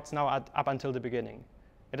backwards now up until the beginning.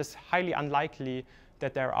 It is highly unlikely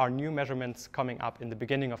that there are new measurements coming up in the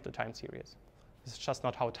beginning of the time series. This is just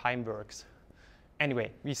not how time works.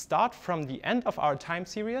 Anyway, we start from the end of our time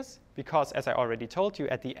series because, as I already told you,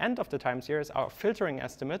 at the end of the time series, our filtering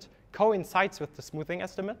estimate coincides with the smoothing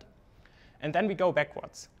estimate. And then we go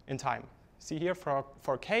backwards in time. See here, for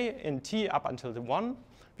k in t up until the 1,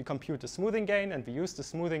 we compute the smoothing gain, and we use the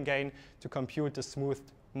smoothing gain to compute the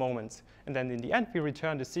smoothed moments. And then in the end, we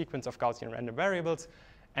return the sequence of Gaussian random variables,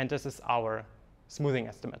 and this is our smoothing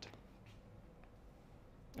estimate.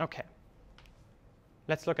 OK.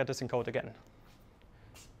 Let's look at this in code again.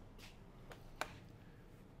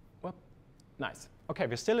 Well, nice. OK,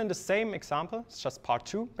 we're still in the same example. It's just part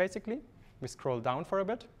 2, basically. We scroll down for a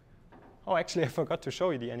bit. Oh, actually, I forgot to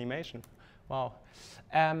show you the animation. Wow.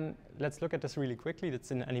 Let's look at this really quickly.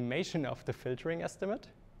 It's an animation of the filtering estimate,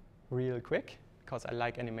 real quick, because I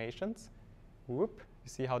like animations. Whoop. You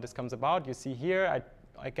see how this comes about. You see here, I,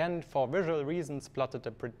 again, for visual reasons, plotted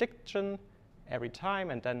the prediction every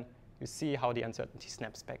time. And then you see how the uncertainty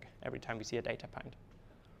snaps back every time we see a data point.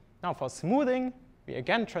 Now, for smoothing, we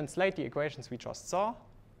again translate the equations we just saw.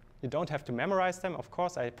 You don't have to memorize them. Of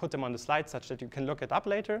course, I put them on the slide such that you can look it up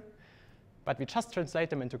later. But we just translate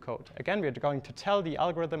them into code. Again, we're going to tell the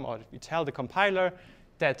algorithm, or we tell the compiler,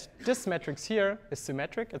 that this matrix here is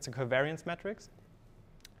symmetric. It's a covariance matrix.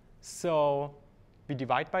 So we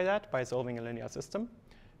divide by that by solving a linear system.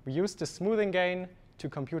 We use the smoothing gain to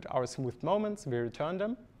compute our smoothed moments. We return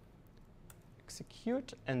them,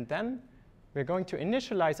 execute, and then we're going to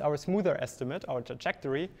initialize our smoother estimate, our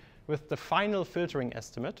trajectory, with the final filtering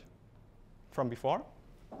estimate from before.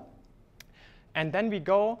 And then we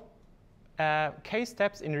go k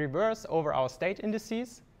steps in reverse over our state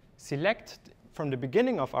indices, select from the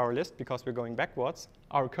beginning of our list, because we're going backwards,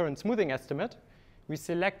 our current smoothing estimate. We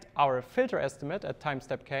select our filter estimate at time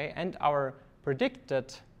step k and our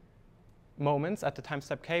predicted moments at the time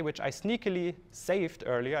step k, which I sneakily saved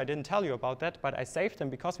earlier. I didn't tell you about that, but I saved them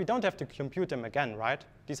because we don't have to compute them again, right?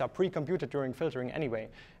 These are pre-computed during filtering anyway.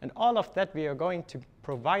 And all of that we are going to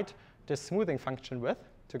provide this smoothing function with,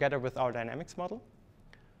 together with our dynamics model.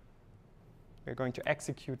 We're going to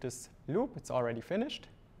execute this loop. It's already finished.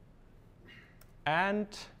 And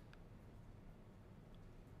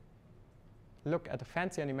look at the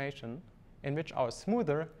fancy animation in which our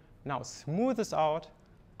smoother now smoothes out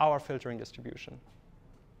our filtering distribution.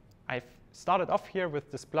 I've started off here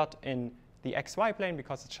with this plot in the xy plane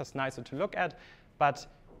because it's just nicer to look at. But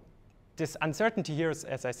this uncertainty here is,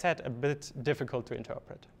 as I said, a bit difficult to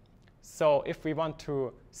interpret. So if we want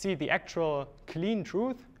to see the actual clean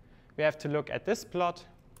truth, we have to look at this plot,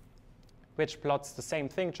 which plots the same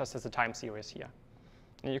thing just as a time series here.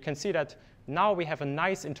 And you can see that now we have a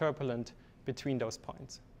nice interpolant between those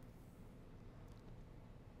points.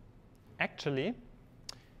 Actually,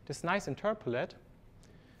 this nice interpolate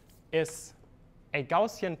is a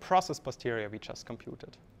Gaussian process posterior we just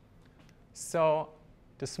computed. So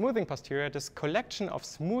the smoothing posterior, this collection of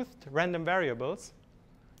smoothed random variables,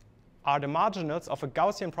 are the marginals of a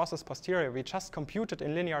Gaussian process posterior we just computed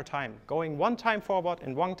in linear time, going one time forward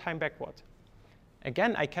and one time backward.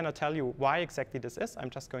 Again, I cannot tell you why exactly this is. I'm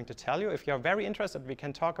just going to tell you. If you're very interested, we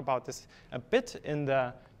can talk about this a bit in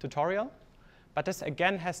the tutorial. But this,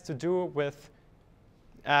 again, has to do with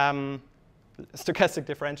stochastic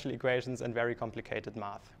differential equations and very complicated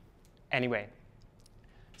math. Anyway,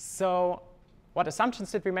 so what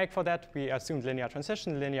assumptions did we make for that? We assumed linear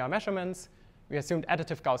transition, linear measurements. We assumed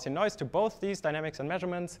additive Gaussian noise to both these dynamics and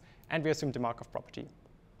measurements. And we assumed the Markov property.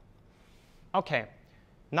 OK,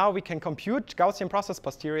 now we can compute Gaussian process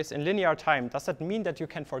posteriors in linear time. Does that mean that you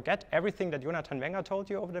can forget everything that Jonathan Wenger told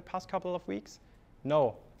you over the past couple of weeks?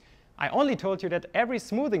 No. I only told you that every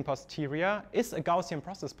smoothing posterior is a Gaussian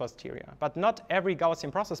process posterior. But not every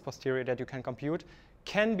Gaussian process posterior that you can compute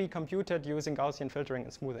can be computed using Gaussian filtering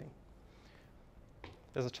and smoothing.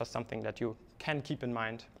 This is just something that you can keep in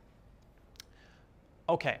mind.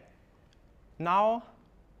 OK, now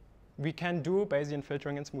we can do Bayesian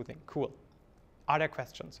filtering and smoothing. Cool. Are there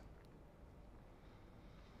questions?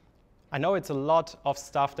 I know it's a lot of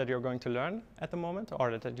stuff that you're going to learn at the moment,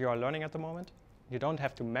 or that you are learning at the moment. You don't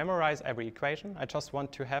have to memorize every equation. I just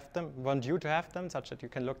want you to have them such that you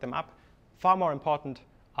can look them up. Far more important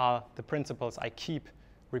are the principles I keep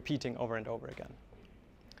repeating over and over again.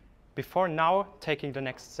 Before now taking the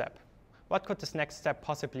next step, what could this next step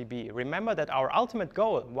possibly be? Remember that our ultimate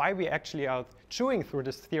goal, why we actually are chewing through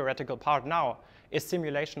this theoretical part now, is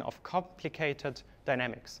simulation of complicated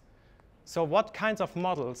dynamics. So what kinds of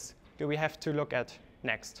models do we have to look at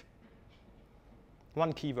next?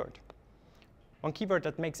 One keyword. One keyword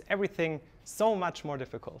that makes everything so much more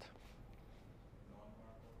difficult.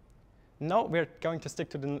 No, we're going to stick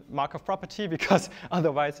to the Markov property because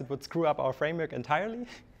otherwise it would screw up our framework entirely.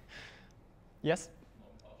 Yes?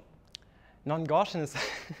 Non-Gaussian is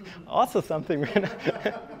also something.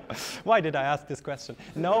 Why did I ask this question?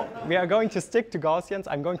 No, we are going to stick to Gaussians.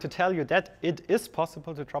 I'm going to tell you that it is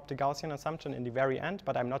possible to drop the Gaussian assumption in the very end,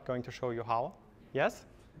 but I'm not going to show you how. Yes?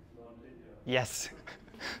 Yes.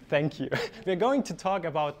 Thank you. We're going to talk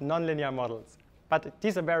about nonlinear models. But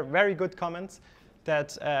these are very, very good comments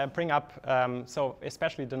that bring up, so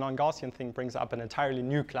especially the non-Gaussian thing brings up an entirely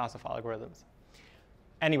new class of algorithms.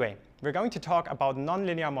 Anyway, we're going to talk about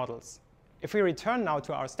nonlinear models. If we return now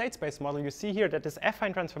to our state space model, you see here that this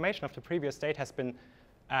affine transformation of the previous state has been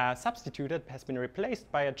substituted, has been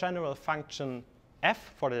replaced by a general function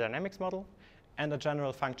f for the dynamics model and a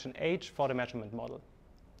general function h for the measurement model.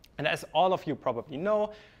 And as all of you probably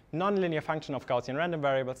know, nonlinear function of Gaussian random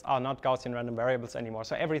variables are not Gaussian random variables anymore.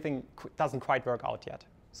 So everything doesn't quite work out yet.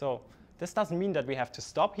 So this doesn't mean that we have to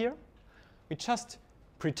stop here. We just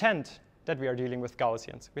pretend that we are dealing with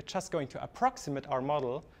Gaussians. We're just going to approximate our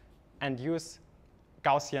model and use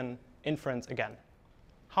Gaussian inference again.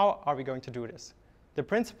 How are we going to do this? The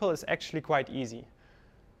principle is actually quite easy.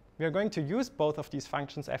 We are going to use both of these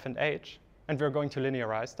functions f and h, and we're going to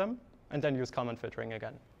linearize them, and then use Kalman filtering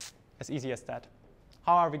again. As easy as that.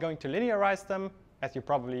 How are we going to linearize them? As you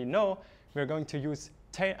probably know, we're going to use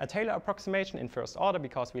a Taylor approximation in first order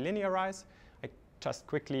because we linearize. I just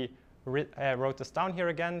quickly wrote this down here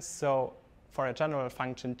again. So for a general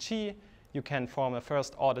function g, you can form a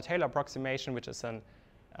first order Taylor approximation, which is an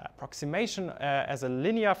approximation as a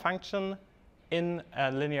linear function in a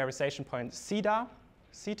linearization point theta.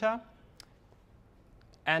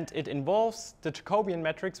 And it involves the Jacobian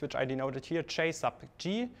matrix, which I denoted here, J sub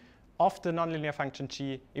g, of the nonlinear function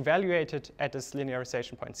g evaluated at this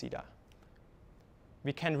linearization point theta.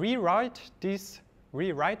 We can rewrite this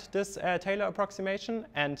Taylor approximation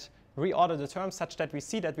and reorder the terms such that we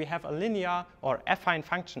see that we have a linear or affine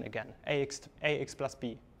function again, ax plus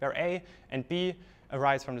b, where a and b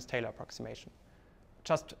arise from this Taylor approximation.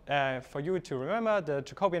 Just for you to remember, the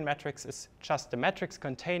Jacobian matrix is just the matrix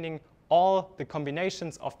containing all the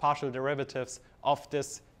combinations of partial derivatives of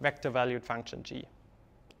this vector-valued function g.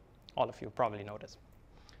 All of you probably know this.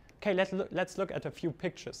 OK, let's look at a few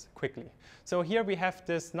pictures quickly. So here we have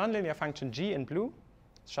this nonlinear function g in blue.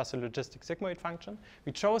 It's just a logistic sigmoid function.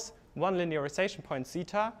 We chose one linearization point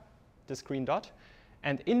theta, this green dot.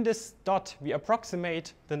 And in this dot, we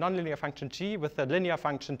approximate the nonlinear function g with the linear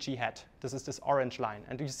function g hat. This is this orange line.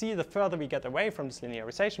 And you see the further we get away from this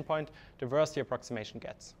linearization point, the worse the approximation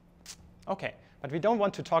gets. OK, but we don't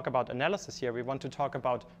want to talk about analysis here. We want to talk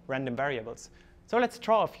about random variables. So let's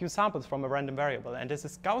draw a few samples from a random variable. And this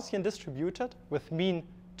is Gaussian distributed with mean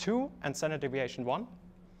 2 and standard deviation 1.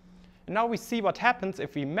 And now we see what happens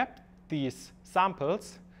if we map these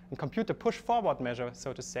samples and compute the push-forward measure,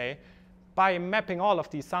 so to say, by mapping all of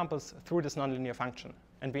these samples through this nonlinear function.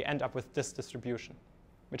 And we end up with this distribution,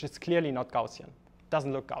 which is clearly not Gaussian.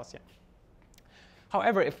 Doesn't look Gaussian.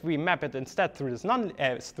 However, if we map it instead through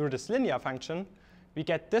this linear function, we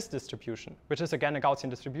get this distribution, which is again a Gaussian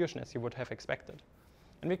distribution, as you would have expected.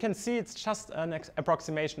 And we can see it's just an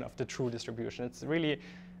approximation of the true distribution. It's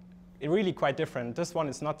really quite different. This one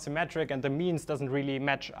is not symmetric, and the means doesn't really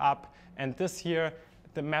match up. And this here,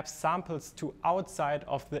 the maps samples to outside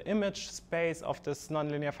of the image space of this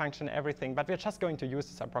nonlinear function, everything. But we're just going to use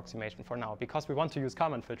this approximation for now, because we want to use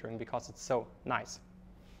Kalman filtering, because it's so nice.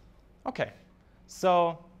 OK,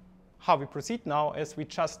 so how we proceed now is we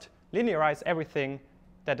just linearize everything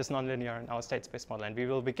that is nonlinear in our state space model. And we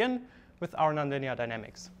will begin with our nonlinear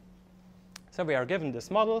dynamics. So we are given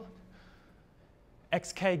this model.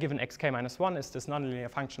 Xk given xk minus 1 is this nonlinear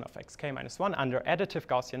function of xk minus 1 under additive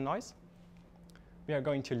Gaussian noise. We are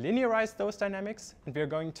going to linearize those dynamics, and we are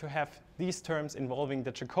going to have these terms involving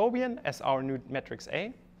the Jacobian as our new matrix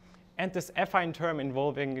A, and this affine term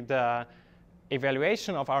involving the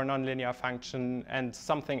evaluation of our nonlinear function and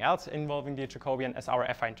something else involving the Jacobian as our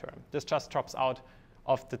affine term. This just drops out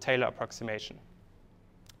of the Taylor approximation.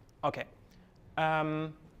 OK.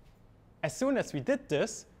 As soon as we did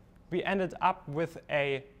this, we ended up with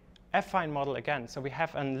a affine model again. So we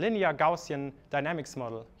have a linear Gaussian dynamics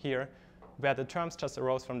model here, where the terms just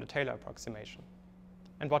arose from the Taylor approximation.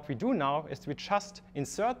 And what we do now is we just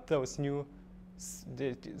insert those new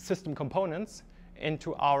system components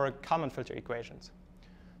into our Kalman filter equations.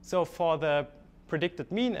 So for the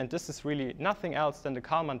predicted mean, and this is really nothing else than the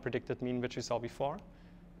Kalman predicted mean, which we saw before,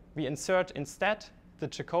 we insert instead the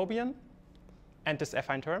Jacobian and this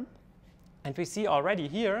affine term. And we see already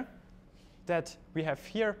here that we have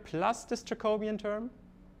here plus this Jacobian term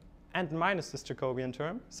and minus this Jacobian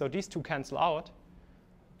term. So these two cancel out.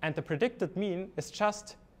 And the predicted mean is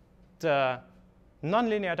just the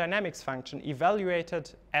nonlinear dynamics function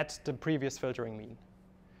evaluated at the previous filtering mean.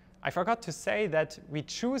 I forgot to say that we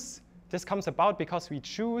choose, this comes about because we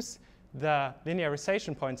choose the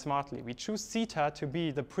linearization point smartly. We choose zeta to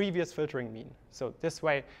be the previous filtering mean. So this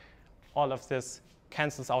way, all of this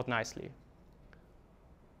cancels out nicely.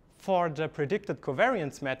 For the predicted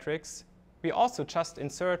covariance matrix, we also just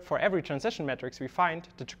insert for every transition matrix we find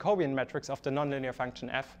the Jacobian matrix of the nonlinear function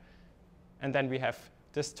f. And then we have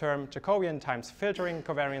this term Jacobian times filtering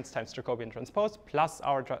covariance times Jacobian transpose plus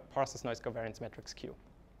our process noise covariance matrix Q.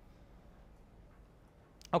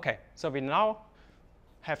 OK, so we now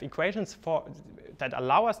have equations that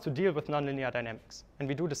allow us to deal with nonlinear dynamics. And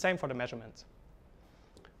we do the same for the measurements.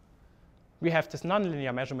 We have this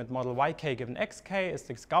nonlinear measurement model yk given xk is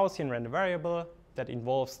this Gaussian random variable that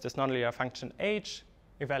involves this nonlinear function h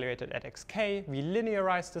evaluated at xk. We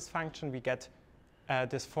linearize this function. We get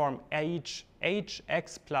this form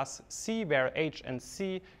hx plus c, where h and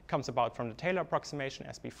c comes about from the Taylor approximation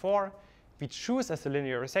as before. We choose as a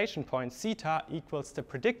linearization point zeta equals the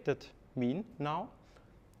predicted mean now.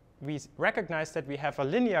 We recognize that we have a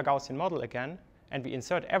linear Gaussian model again, and we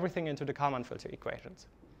insert everything into the Kalman filter equations.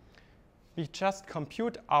 We just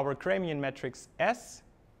compute our Gramian matrix S,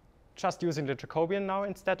 just using the Jacobian now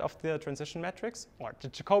instead of the transition matrix. Or the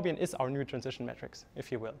Jacobian is our new transition matrix,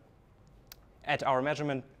 if you will. At our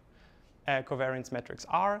measurement covariance matrix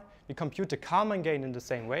R, we compute the Kalman gain in the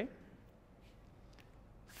same way.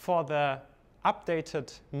 For the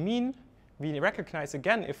updated mean, we recognize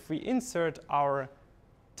again if we insert our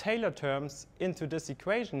Taylor terms into this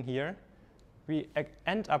equation here, we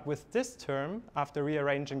end up with this term after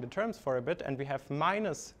rearranging the terms for a bit, and we have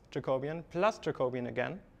minus Jacobian plus Jacobian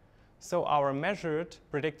again. So our measured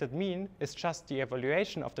predicted mean is just the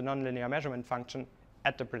evaluation of the nonlinear measurement function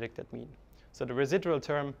at the predicted mean. So the residual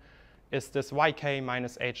term is this yk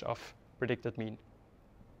minus h of predicted mean.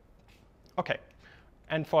 OK,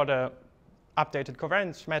 and for the updated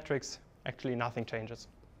covariance matrix, actually nothing changes.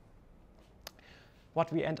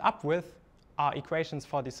 What we end up with are equations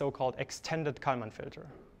for the so-called extended Kalman filter.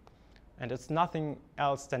 And it's nothing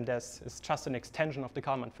else than this. It's just an extension of the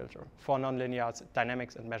Kalman filter for nonlinear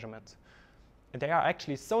dynamics and measurements. And they are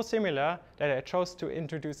actually so similar that I chose to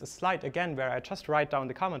introduce a slide again where I just write down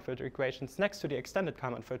the Kalman filter equations next to the extended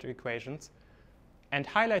Kalman filter equations and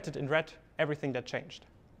highlighted in red everything that changed.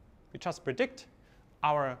 We just predict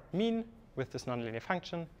our mean with this nonlinear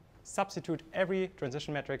function, substitute every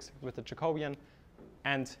transition matrix with the Jacobian,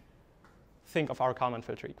 and think of our Kalman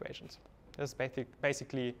filter equations. This is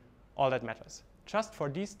basically all that matters. Just for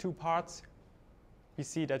these two parts, we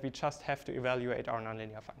see that we just have to evaluate our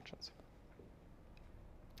nonlinear functions.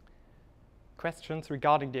 Questions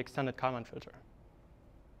regarding the extended Kalman filter?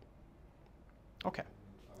 OK.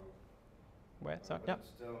 Wait, so, But yeah. it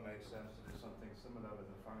still makes sense to do something similar with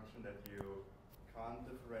a function that you can't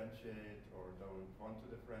differentiate or don't want to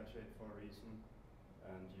differentiate for a reason,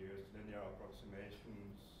 and use linear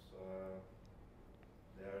approximations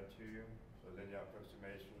there too. So linear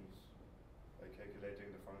approximations by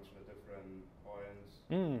calculating the function at different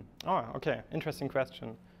points. Oh, okay. Interesting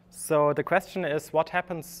question. So the question is, what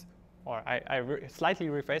happens, or I slightly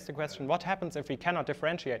rephrase the question, what happens if we cannot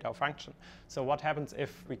differentiate our function? So what happens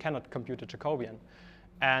if we cannot compute a Jacobian?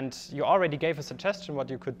 And you already gave a suggestion what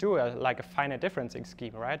you could do, like a finite differencing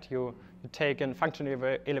scheme, right? You take a function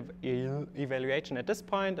evaluation at this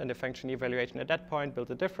point and a function evaluation at that point,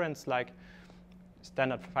 build a difference like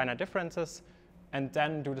standard finite differences, and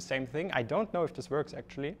then do the same thing. I don't know if this works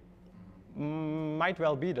actually. Might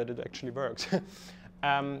well be that it actually works. You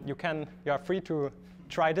are free to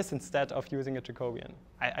try this instead of using a Jacobian.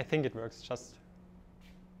 I think it works, just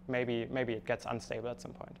maybe it gets unstable at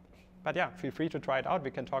some point. But yeah, feel free to try it out. We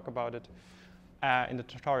can talk about it in the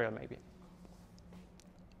tutorial maybe.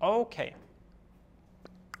 Okay.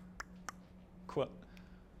 Cool.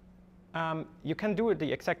 You can do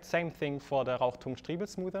the exact same thing for the Rauchtung-Striebel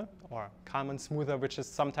smoother, or Kalman smoother, which is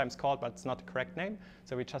sometimes called, but it's not the correct name.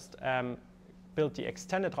 So we just built the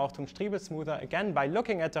extended Rauchtung-Striebel smoother again by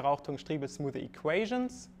looking at the Rauchtung-Striebel smoother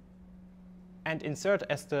equations and insert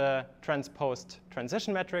as the transposed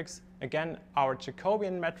transition matrix, again, our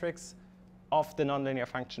Jacobian matrix of the nonlinear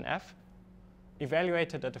function f,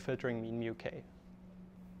 evaluated at the filtering mean mu k.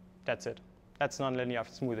 That's it. That's nonlinear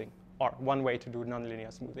smoothing, or one way to do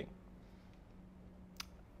nonlinear smoothing.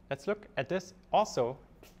 Let's look at this also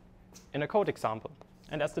in a code example.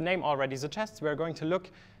 And as the name already suggests, we're going to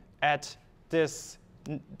look at this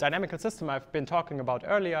dynamical system I've been talking about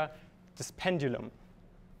earlier, this pendulum.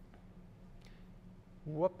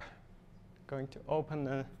 Whoop. Going to open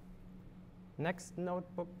the next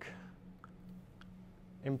notebook,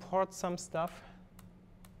 import some stuff,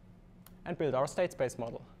 and build our state space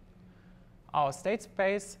model. Our state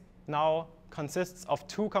space now consists of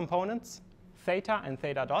two components, theta and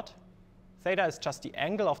theta dot. Theta is just the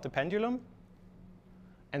angle of the pendulum,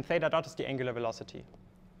 and theta dot is the angular velocity.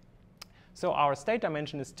 So our state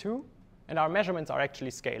dimension is 2, and our measurements are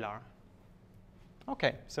actually scalar.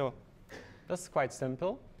 OK, so this is quite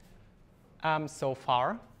simple. So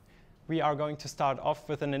far, we are going to start off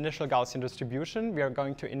with an initial Gaussian distribution. We are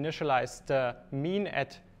going to initialize the mean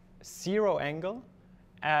at 0 angle,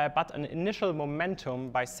 but an initial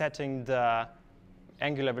momentum by setting the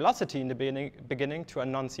angular velocity in the beginning to a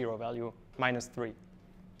non-zero value, -3.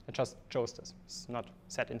 It just shows this. It's not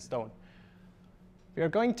set in stone. We are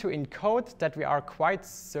going to encode that we are quite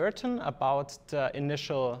certain about the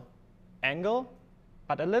initial angle,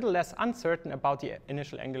 but a little less uncertain about the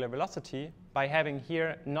initial angular velocity by having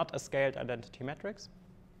here not a scaled identity matrix,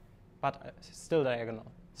 but still diagonal.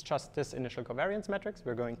 It's just this initial covariance matrix.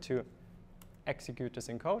 We're going to execute this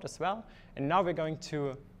in code as well. And now we're going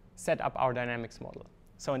to set up our dynamics model.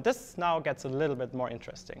 So and this now gets a little bit more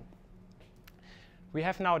interesting. We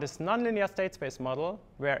have now this nonlinear state space model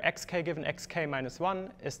where xk given xk minus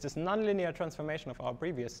 1 is this nonlinear transformation of our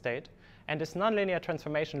previous state. And this nonlinear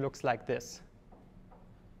transformation looks like this.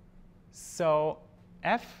 So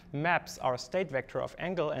f maps our state vector of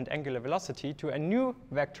angle and angular velocity to a new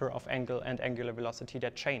vector of angle and angular velocity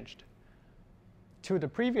that changed. To the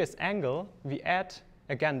previous angle, we add,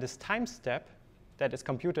 again, this time step that is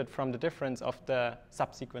computed from the difference of the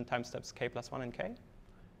subsequent time steps k plus 1 and k,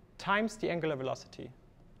 times the angular velocity.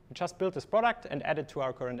 We just built this product and add it to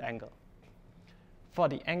our current angle. For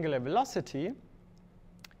the angular velocity,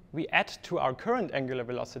 we add to our current angular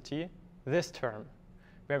velocity this term,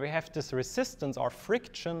 where we have this resistance or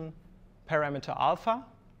friction parameter alpha,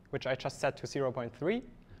 which I just set to 0.3,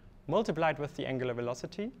 multiplied with the angular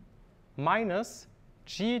velocity, minus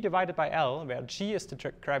g divided by L, where g is the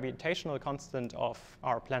gravitational constant of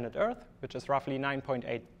our planet Earth, which is roughly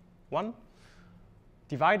 9.81,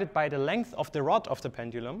 divided by the length of the rod of the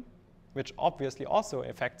pendulum, which obviously also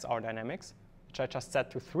affects our dynamics, which I just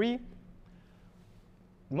set to 3,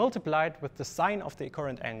 multiplied with the sine of the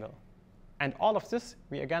current angle. And all of this,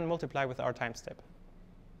 we again multiply with our time step.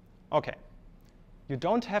 OK. You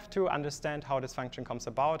don't have to understand how this function comes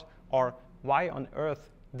about or why on earth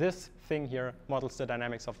this thing here models the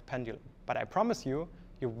dynamics of a pendulum. But I promise you,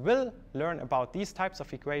 you will learn about these types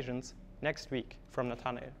of equations next week from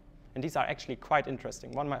Nathanael. And these are actually quite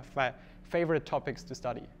interesting, one of my favorite topics to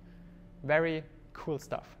study. Very cool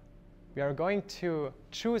stuff. We are going to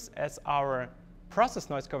choose as our process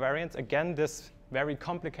noise covariance, again, this very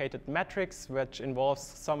complicated matrix, which involves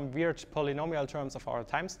some weird polynomial terms of our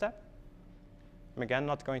time step. I'm again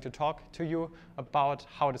not going to talk to you about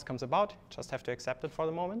how this comes about. Just have to accept it for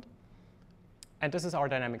the moment. And this is our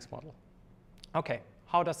dynamics model. OK,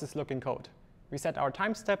 how does this look in code? We set our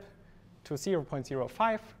time step to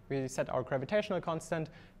 0.05. We set our gravitational constant.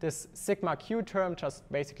 This sigma q term just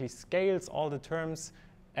basically scales all the terms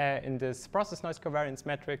in this process noise covariance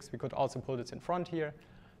matrix. We could also pull this in front here.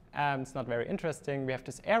 It's not very interesting. We have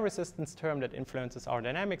this air resistance term that influences our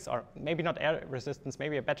dynamics, or maybe not air resistance.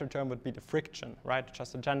 Maybe a better term would be the friction, right?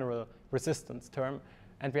 Just a general resistance term.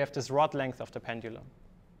 And we have this rod length of the pendulum.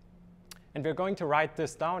 And we're going to write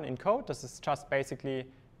this down in code. This is just basically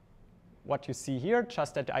what you see here,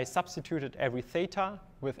 just that I substituted every theta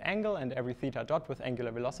with angle and every theta dot with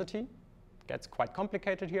angular velocity. Gets quite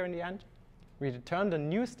complicated here in the end. We returned a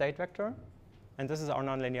new state vector, and this is our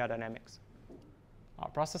nonlinear dynamics. Our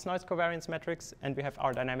process noise covariance matrix, and we have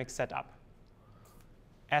our dynamics set up.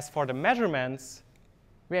 As for the measurements,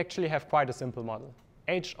 we actually have quite a simple model.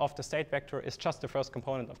 H of the state vector is just the first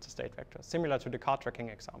component of the state vector, similar to the car tracking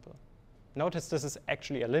example. Notice this is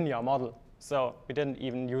actually a linear model, so we didn't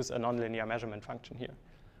even use a nonlinear measurement function here.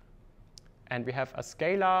 And we have a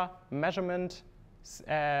scalar measurement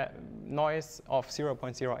noise of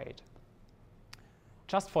 0.08.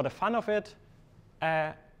 Just for the fun of it,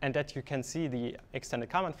 and that you can see the extended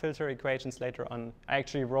Kalman filter equations later on, I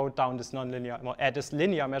actually wrote down this this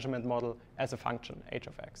linear measurement model as a function, h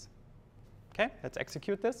of x. OK, let's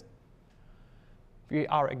execute this. We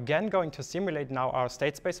are again going to simulate now our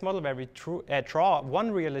state space model, where we draw one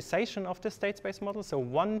realization of the state space model, so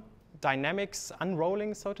one dynamics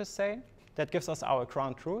unrolling, so to say, that gives us our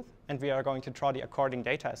ground truth. And we are going to draw the according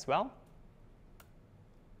data as well.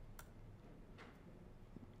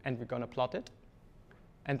 And we're going to plot it.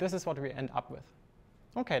 And this is what we end up with.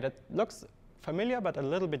 OK, that looks familiar, but a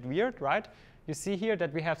little bit weird, right? You see here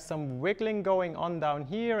that we have some wiggling going on down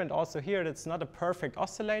here, and also here it's not a perfect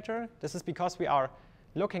oscillator. This is because we are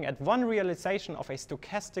looking at one realization of a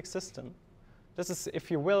stochastic system. This is,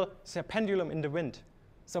 if you will, a pendulum in the wind.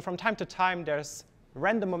 So from time to time, there's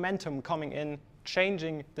random momentum coming in,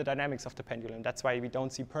 changing the dynamics of the pendulum. That's why we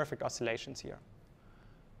don't see perfect oscillations here.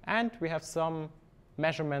 And we have some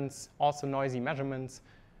measurements, also noisy measurements,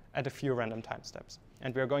 at a few random time steps.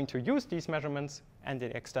 And we're going to use these measurements and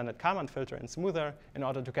the extended Kalman filter and smoother in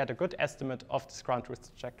order to get a good estimate of this ground truth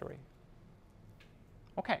trajectory.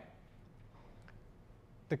 OK.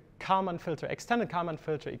 The Kalman filter, extended Kalman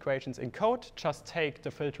filter equations in code just take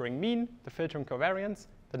the filtering mean, the filtering covariance,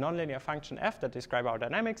 the nonlinear function f that describe our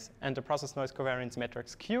dynamics, and the process noise covariance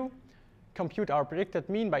matrix q, compute our predicted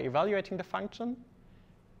mean by evaluating the function,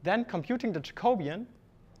 then computing the Jacobian.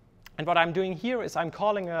 And what I'm doing here is I'm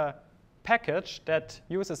calling a package that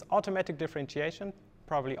uses automatic differentiation.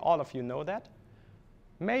 Probably all of you know that.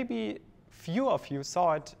 Maybe few of you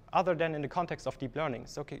saw it other than in the context of deep learning.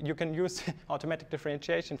 So you can use automatic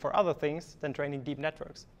differentiation for other things than training deep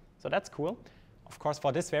networks. So that's cool. Of course,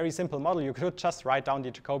 for this very simple model, you could just write down the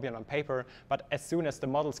Jacobian on paper. But as soon as the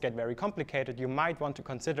models get very complicated, you might want to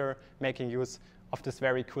consider making use of this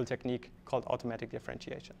very cool technique called automatic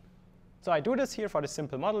differentiation. So I do this here for the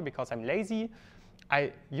simple model because I'm lazy.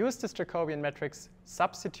 I use this Jacobian matrix,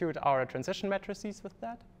 substitute our transition matrices with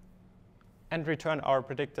that, and return our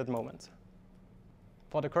predicted moments.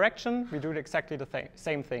 For the correction, we do exactly the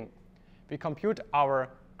same thing. We compute our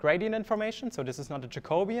gradient information. So this is not a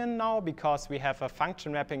Jacobian now because we have a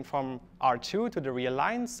function mapping from R2 to the real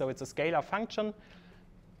lines. So it's a scalar function.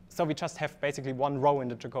 So we just have basically one row in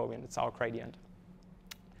the Jacobian. It's our gradient.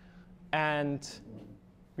 And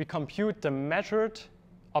we compute the measured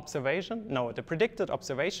observation, no, the predicted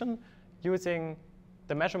observation using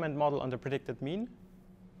the measurement model on the predicted mean,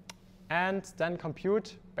 and then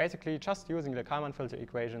compute, basically just using the Kalman filter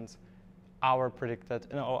equations, our predicted,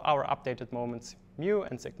 our updated moments, mu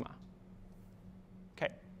and sigma.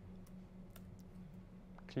 OK.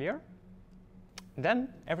 Clear? Then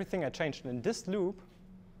everything I changed in this loop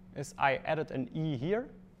is I added an e here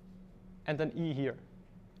and an e here.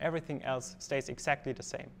 Everything else stays exactly the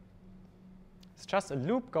same. It's just a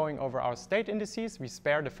loop going over our state indices. We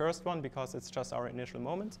spare the first one because it's just our initial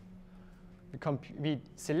moment. We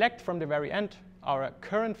select from the very end our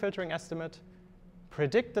current filtering estimate,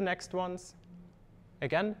 predict the next ones,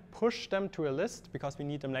 again, push them to a list because we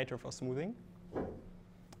need them later for smoothing.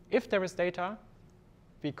 If there is data,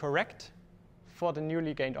 we correct for the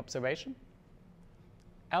newly gained observation.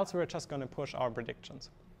 Else we're just going to push our predictions.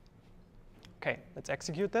 OK, let's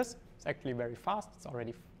execute this. It's actually very fast. It's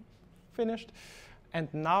already finished. And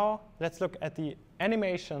now let's look at the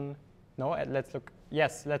animation. No, let's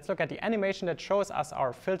look at the animation that shows us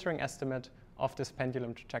our filtering estimate of this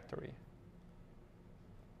pendulum trajectory.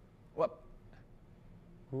 Whoop.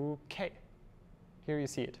 Okay, here you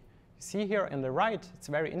see it. You see here on the right, it's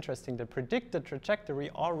very interesting. The predicted trajectory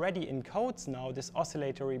already encodes now this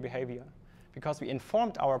oscillatory behavior because we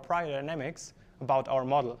informed our prior dynamics about our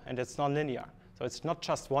model, and it's nonlinear. So it's not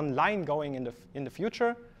just one line going in the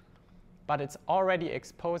future, but it's already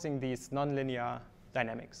exposing these nonlinear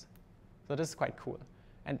dynamics. So this is quite cool.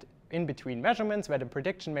 And in between measurements where the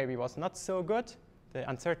prediction maybe was not so good, the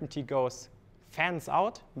uncertainty fans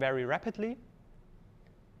out very rapidly.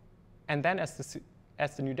 And then as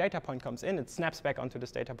the new data point comes in, it snaps back onto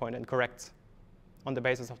this data point and corrects on the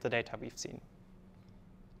basis of the data we've seen.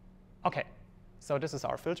 OK, so this is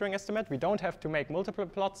our filtering estimate. We don't have to make multiple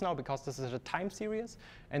plots now because this is a time series.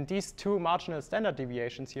 And these two marginal standard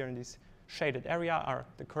deviations here in this shaded area are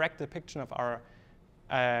the correct depiction of our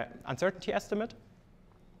uncertainty estimate.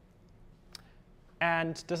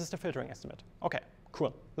 And this is the filtering estimate. OK,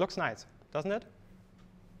 cool. Looks nice, doesn't it?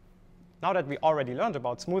 Now that we already learned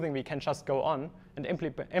about smoothing, we can just go on and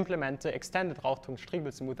implement the extended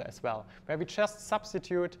Rauchtung-Striebel smoother as well, where we just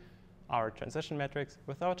substitute our transition matrix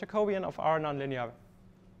with our Jacobian of our nonlinear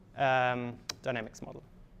dynamics model.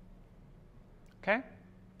 OK,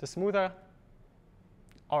 the smoother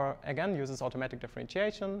again uses automatic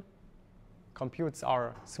differentiation, computes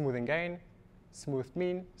our smoothing gain, smoothed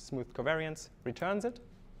mean, smoothed covariance, returns it,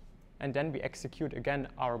 and then we execute again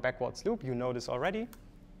our backwards loop. You know this already.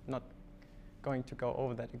 Not going to go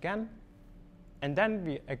over that again. And then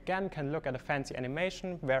we again can look at a fancy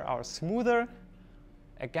animation where our smoother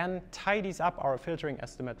again tidies up our filtering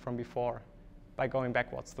estimate from before by going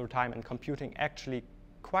backwards through time and computing actually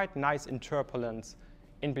quite nice interpolants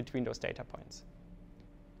in between those data points.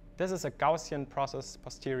 This is a Gaussian process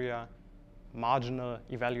posterior marginal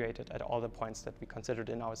evaluated at all the points that we considered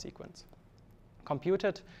in our sequence.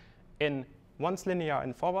 Computed in once linear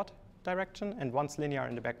in forward direction and once linear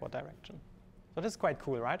in the backward direction. So this is quite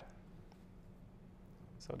cool, right?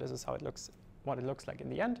 So this is how it looks, what it looks like in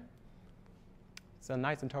the end. It's a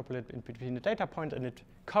nice interpolant in between the data point, and it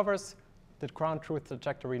covers the ground truth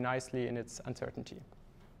trajectory nicely in its uncertainty.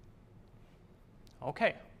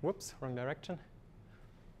 OK, whoops, wrong direction.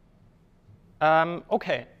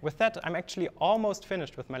 OK, with that, I'm actually almost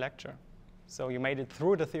finished with my lecture. So you made it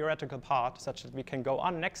through the theoretical part such that we can go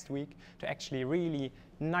on next week to actually really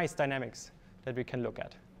nice dynamics that we can look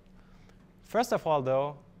at. First of all,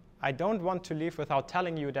 though, I don't want to leave without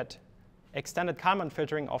telling you that extended Kalman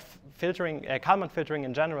filtering Kalman filtering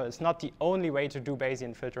in general is not the only way to do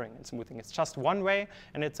Bayesian filtering and smoothing. It's just one way,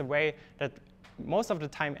 and it's a way that most of the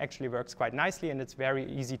time actually works quite nicely, and it's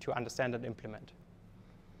very easy to understand and implement.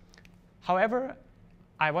 However,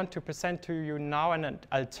 I want to present to you now an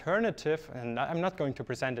alternative, and I'm not going to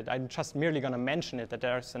present it. I'm just merely going to mention it, that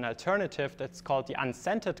there's an alternative that's called the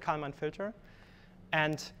unscented Kalman filter.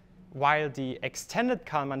 And while the extended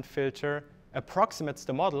Kalman filter approximates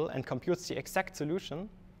the model and computes the exact solution,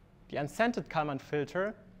 the unscented Kalman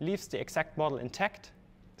filter leaves the exact model intact,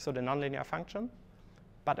 so the nonlinear function,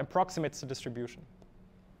 but approximates the distribution.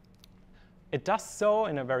 It does so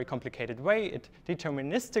in a very complicated way. It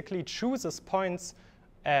deterministically chooses points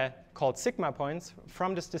called sigma points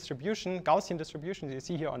from this distribution, Gaussian distribution you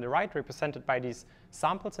see here on the right, represented by these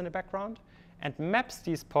samples in the background, and maps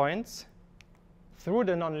these points through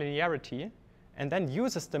the nonlinearity, and then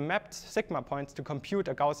uses the mapped sigma points to compute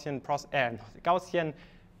a Gaussian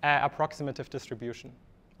approximative distribution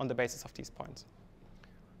on the basis of these points.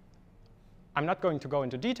 I'm not going to go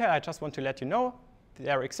into detail. I just want to let you know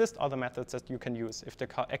there exist other methods that you can use if the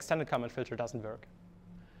extended Kalman filter doesn't work.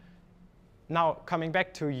 Now, coming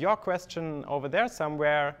back to your question over there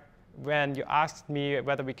somewhere, when you asked me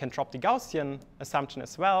whether we can drop the Gaussian assumption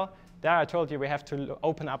as well, there I told you we have to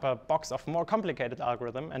open up a box of more complicated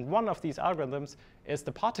algorithms. And one of these algorithms is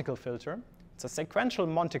the particle filter. It's a sequential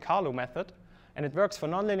Monte Carlo method. And it works for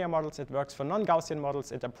nonlinear models. It works for non-Gaussian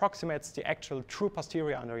models. It approximates the actual true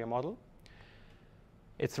posterior under your model.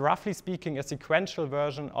 It's roughly speaking a sequential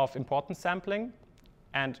version of importance sampling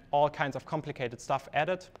and all kinds of complicated stuff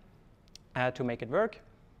added to make it work.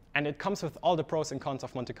 And it comes with all the pros and cons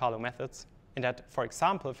of Monte Carlo methods, in that, for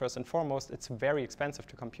example, first and foremost, it's very expensive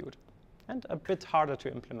to compute and a bit harder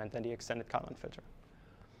to implement than the extended Kalman filter.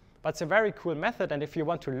 But it's a very cool method, and if you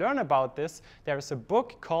want to learn about this, there is a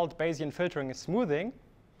book called Bayesian Filtering and Smoothing.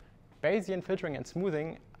 Bayesian Filtering and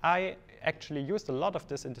Smoothing, I actually used a lot of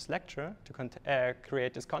this in this lecture to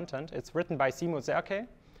create this content. It's written by Simo Särkä.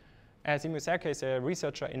 Simo Särkä is a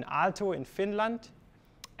researcher in Aalto in Finland,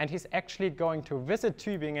 and he's actually going to visit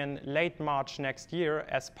Tübingen late March next year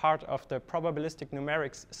as part of the Probabilistic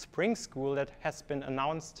Numerics Spring School that has been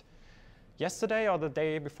announced yesterday or the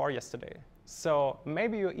day before yesterday. So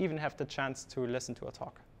maybe you even have the chance to listen to a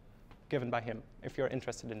talk given by him if you're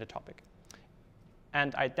interested in the topic.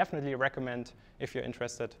 And I definitely recommend, if you're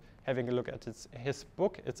interested, having a look at his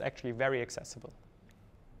book. It's actually very accessible.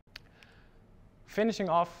 Finishing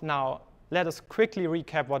off now, let us quickly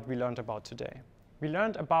recap what we learned about today. We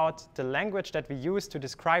learned about the language that we use to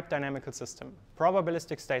describe dynamical system,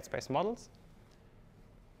 probabilistic state space models.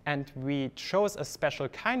 And we chose a special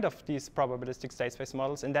kind of these probabilistic state space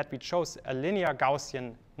models in that we chose a linear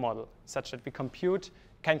Gaussian model, such that we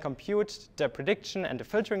can compute the prediction and the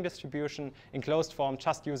filtering distribution in closed form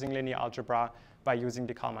just using linear algebra by using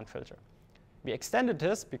the Kalman filter. We extended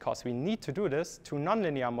this, because we need to do this, to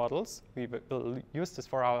nonlinear models. We will use this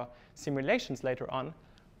for our simulations later on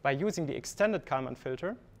by using the extended Kalman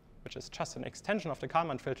filter, which is just an extension of the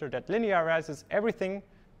Kalman filter that linearizes everything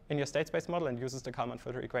in your state space model and uses the Kalman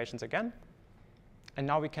filter equations again. And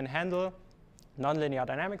now we can handle nonlinear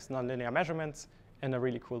dynamics, nonlinear measurements in a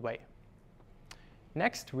really cool way.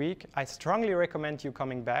 Next week, I strongly recommend you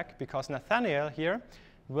coming back, because Nathaniel here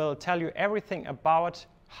will tell you everything about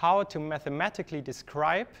how to mathematically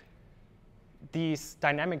describe these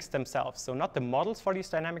dynamics themselves. So not the models for these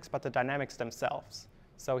dynamics, but the dynamics themselves.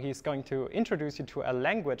 So he's going to introduce you to a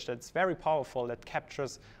language that's very powerful, that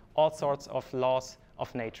captures all sorts of laws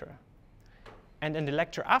of nature. And in the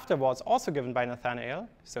lecture afterwards, also given by Nathaniel,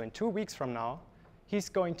 so in 2 weeks from now, he's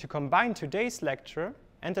going to combine today's lecture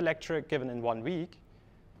and the lecture given in 1 week,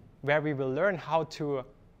 where we will learn how to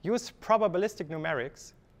use probabilistic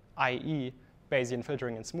numerics, i.e. Bayesian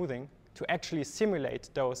filtering and smoothing, to actually simulate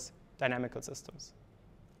those dynamical systems.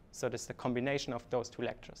 So this is the combination of those 2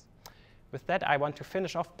 lectures. With that, I want to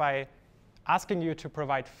finish off by asking you to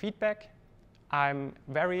provide feedback. I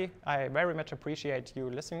very much appreciate you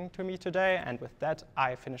listening to me today. And with that,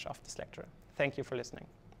 I finish off this lecture. Thank you for listening.